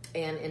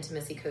and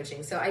intimacy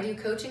coaching. So I do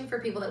coaching for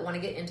people that want to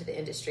get into the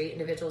industry,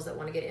 individuals that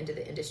want to get into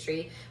the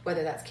industry,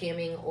 whether that's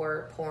camming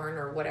or porn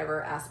or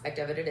whatever aspect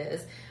of it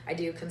is. I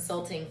do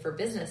consulting for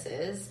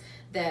businesses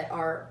that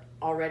are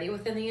already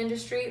within the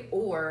industry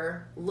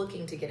or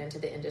looking to get into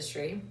the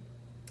industry.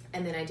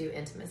 And then I do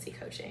intimacy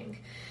coaching.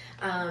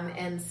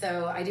 And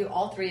so I do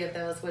all three of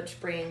those,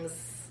 which brings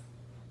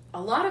a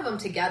lot of them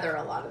together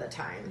a lot of the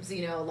times.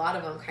 You know, a lot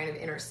of them kind of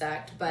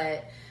intersect,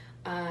 but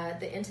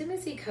the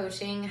intimacy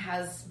coaching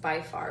has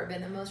by far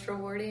been the most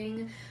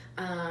rewarding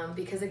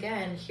because,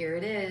 again, here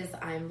it is.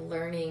 I'm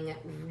learning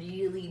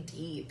really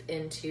deep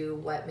into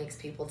what makes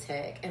people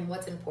tick and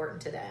what's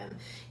important to them.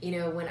 You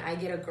know, when I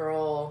get a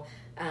girl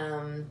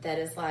that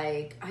is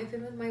like, I've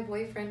been with my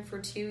boyfriend for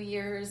 2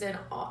 years and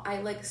I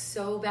like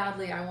so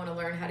badly I want to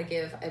learn how to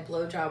give a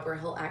blowjob where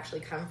he'll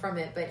actually come from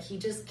it, but he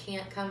just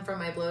can't come from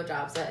my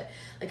blowjobs. But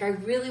like, I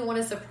really want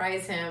to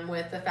surprise him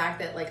with the fact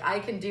that like I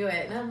can do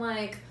it. And I'm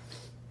like,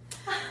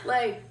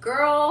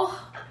 girl,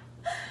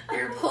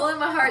 you're pulling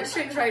my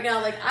heartstrings right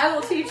now. Like, I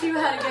will teach you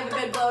how to give a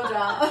good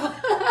blowjob.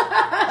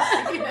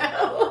 You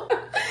know?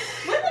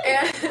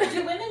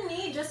 Do women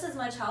need just as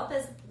much help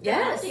as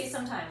men do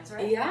sometimes,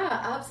 right?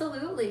 Yeah,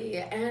 absolutely.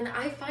 And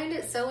I find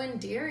it so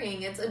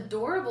endearing. It's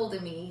adorable to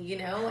me, you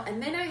know?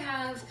 And then I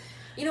have,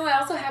 you know, I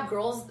also have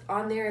girls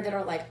on there that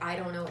are like, I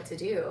don't know what to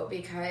do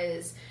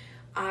because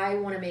I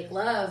want to make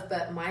love,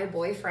 but my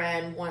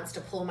boyfriend wants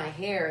to pull my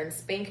hair and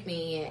spank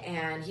me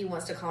and he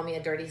wants to call me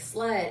a dirty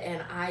slut.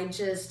 And I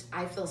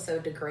feel so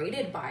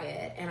degraded by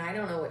it and I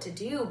don't know what to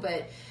do,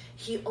 but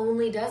he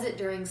only does it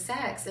during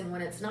sex. And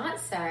when it's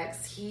not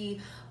sex, he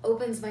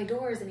opens my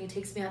doors and he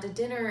takes me out to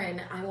dinner and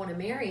I want to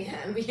marry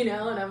him, you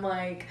know? And I'm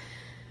like,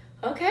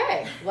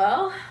 okay,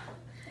 well,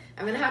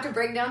 I'm going to have to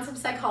break down some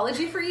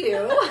psychology for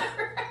you.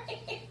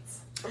 Right.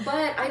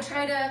 But I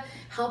try to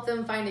help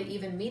them find an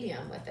even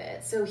medium with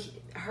it. So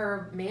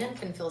her man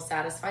can feel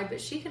satisfied, but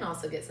she can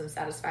also get some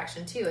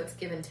satisfaction too. It's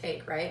give and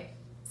take, right?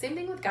 Same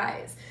thing with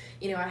guys.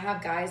 You know, I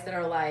have guys that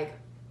are like,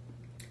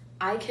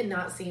 I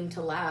cannot seem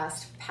to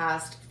last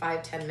past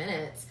 5-10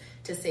 minutes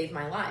to save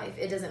my life.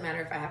 It doesn't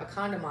matter if I have a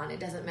condom on. It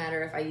doesn't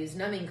matter if I use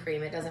numbing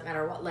cream. It doesn't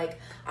matter what, like,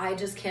 I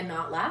just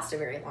cannot last a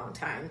very long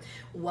time.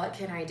 What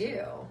can I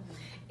do?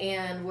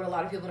 And what a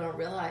lot of people don't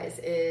realize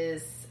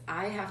is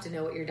I have to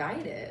know what your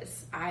diet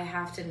is. I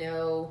have to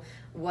know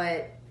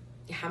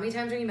how many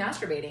times are you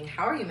masturbating?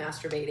 How are you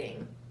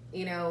masturbating?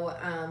 You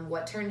know,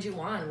 what turns you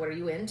on? What are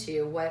you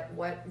into? What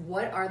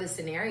are the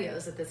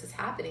scenarios that this is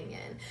happening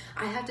in?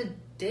 I have to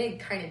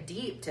dig kind of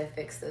deep to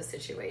fix those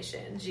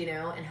situations, you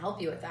know, and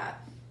help you with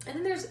that. And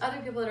then there's other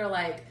people that are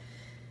like,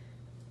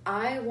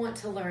 I want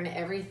to learn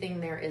everything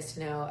there is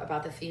to know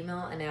about the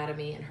female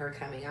anatomy and her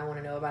coming. I want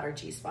to know about her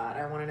G-spot.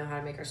 I want to know how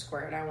to make her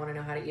squirt. I want to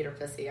know how to eat her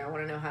pussy. I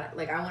want to know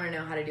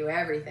how to do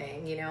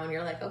everything, you know? And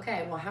you're like,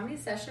 okay, well, how many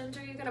sessions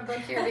are you going to book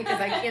here?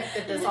 Because I can't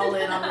fit this all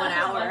in on 1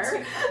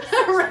 hour,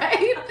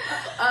 right?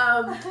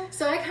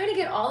 So I kind of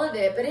get all of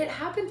it, but it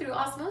happened through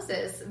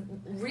osmosis.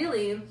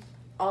 Really,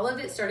 all of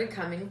it started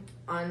coming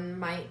on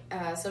my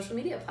social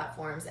media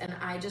platforms, and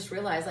I just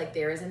realized like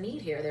there is a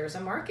need here, there's a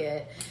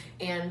market,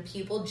 and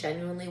people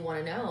genuinely want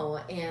to know,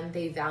 and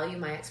they value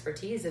my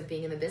expertise of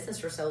being in the business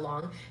for so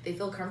long. They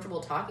feel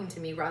comfortable talking to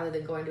me rather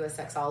than going to a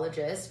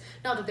sexologist.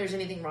 Not that there's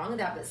anything wrong with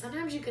that, but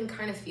sometimes you can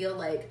kind of feel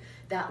like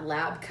that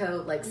lab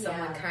coat, like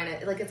someone kind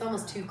of like it's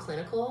almost too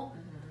clinical.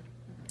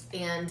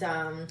 And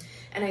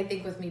I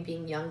think with me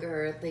being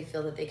younger, they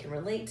feel that they can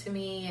relate to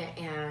me,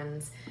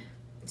 and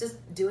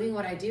just doing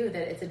what I do,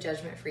 that it's a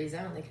judgment-free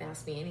zone. They can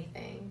ask me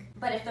anything.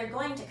 But if they're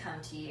going to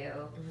come to you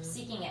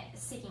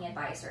seeking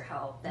advice or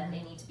help, then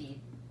they need to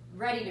be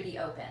ready to be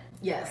open.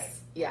 Yes. Right?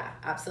 Yeah,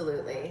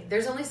 absolutely.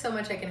 There's only so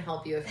much I can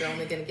help you if you're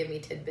only going to give me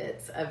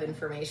tidbits of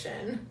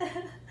information.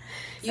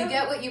 You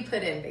get what you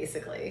put in,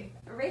 basically.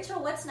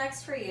 Rachel, what's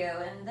next for you?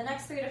 In the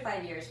next 3 to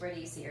 5 years, where do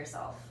you see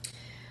yourself?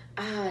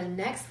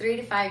 Next 3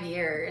 to 5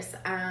 years.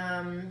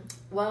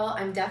 Well,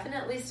 I'm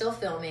definitely still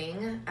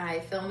filming. I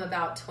film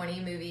about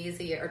 20 movies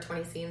a year or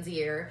 20 scenes a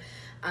year.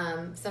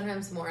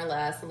 sometimes more or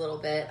less, a little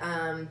bit.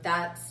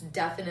 That's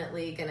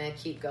definitely going to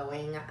keep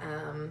going.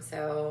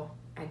 So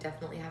I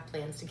definitely have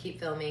plans to keep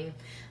filming.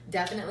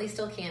 Definitely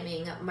still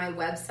camming. My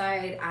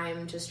website,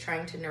 I'm just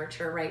trying to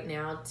nurture right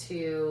now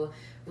to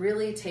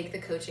really take the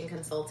coaching,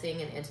 consulting,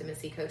 and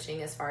intimacy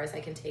coaching as far as I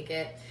can take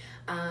it.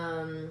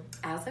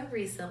 As of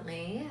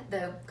recently,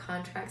 the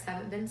contracts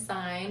haven't been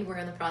signed. We're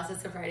in the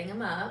process of writing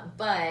them up,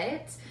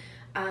 but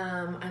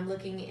I'm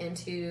looking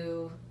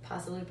into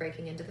possibly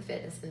breaking into the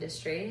fitness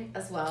industry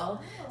as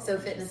well. So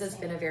fitness has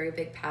been a very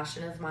big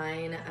passion of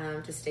mine,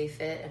 to stay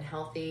fit and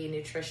healthy,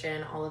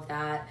 nutrition, all of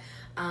that.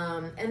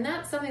 And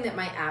that's something that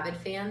my avid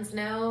fans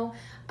know,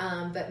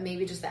 but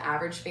maybe just the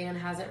average fan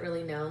hasn't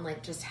really known,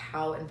 like just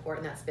how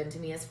important that's been to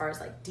me as far as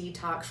like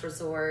detox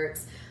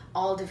resorts,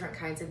 all different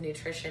kinds of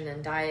nutrition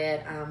and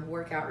diet,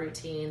 workout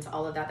routines,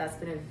 all of that. That's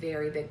been a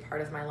very big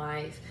part of my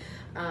life.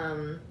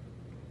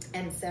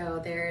 And so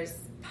there's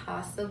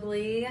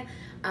possibly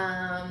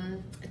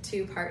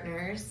 2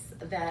 partners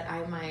that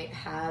I might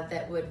have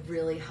that would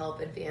really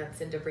help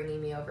advance into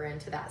bringing me over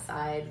into that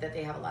side, that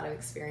they have a lot of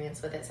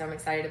experience with it. So I'm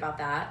excited about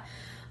that.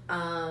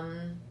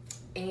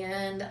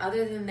 And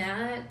other than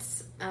that,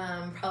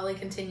 probably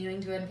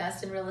continuing to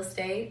invest in real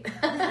estate.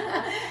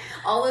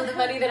 All of the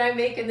money that I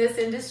make in this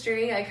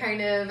industry, I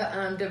kind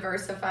of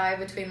diversify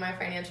between my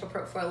financial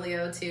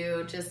portfolio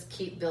to just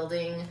keep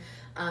building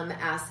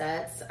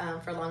assets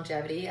for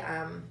longevity.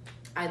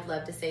 I'd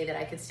love to say that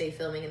I could stay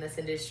filming in this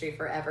industry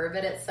forever,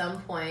 but at some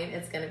point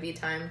it's going to be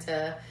time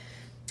to,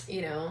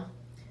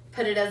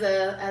 put it as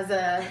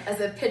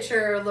a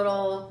picture,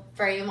 little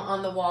frame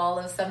on the wall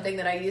of something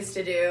that I used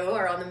to do,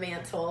 or on the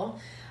mantle.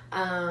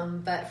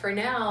 But for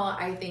now,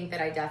 I think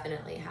that I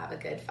definitely have a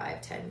good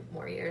 5-10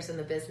 more years in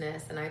the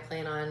business, and I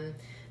plan on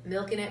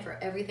milking it for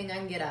everything I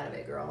can get out of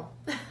it, girl.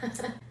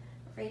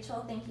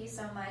 Rachel, thank you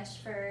so much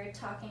for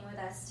talking with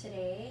us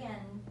today,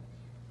 and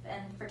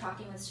for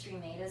talking with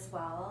StreamMate as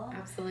well.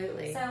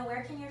 Absolutely. So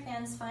where can your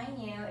fans find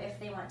you if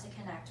they want to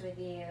connect with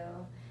you,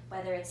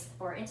 whether it's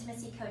for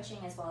intimacy coaching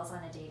as well as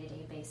on a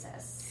day-to-day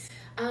basis?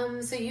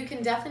 So you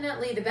can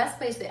definitely, the best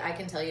place that I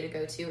can tell you to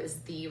go to is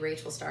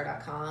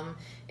therachelstar.com.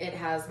 It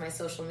has my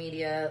social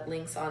media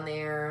links on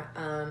there.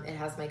 It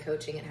has my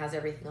coaching. It has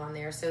everything on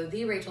there. So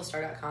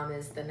therachelstar.com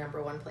is the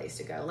number one place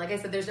to go. Like I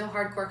said, there's no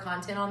hardcore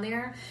content on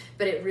there,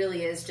 but it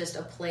really is just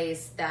a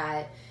place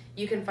that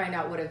you can find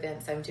out what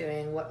events I'm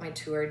doing, what my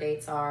tour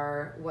dates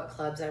are, what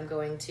clubs I'm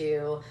going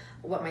to,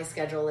 what my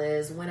schedule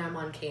is, when I'm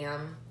on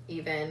cam.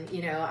 Even,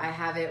 I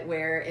have it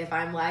where if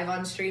I'm live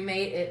on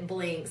StreamMate, it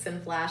blinks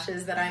and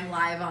flashes that I'm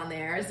live on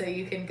there, so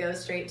you can go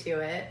straight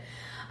to it.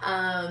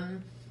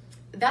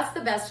 That's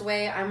the best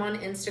way. I'm on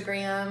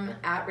Instagram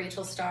at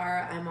Rachel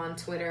Starr. I'm on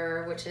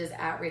Twitter, which is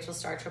at Rachel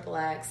Starr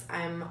XXX.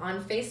 I'm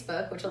on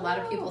Facebook, which a lot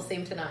of people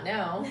seem to not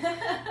know,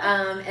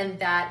 and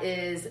that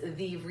is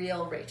The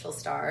Real Rachel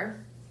Starr,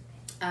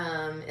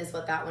 is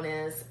what that one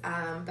is.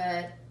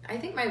 But I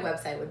think my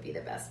website would be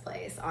the best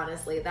place,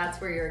 honestly.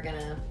 That's where you're going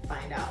to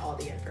find out all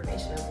the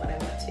information of what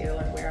I'm up to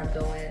and where I'm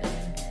going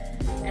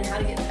and how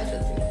to get in touch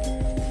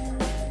with me.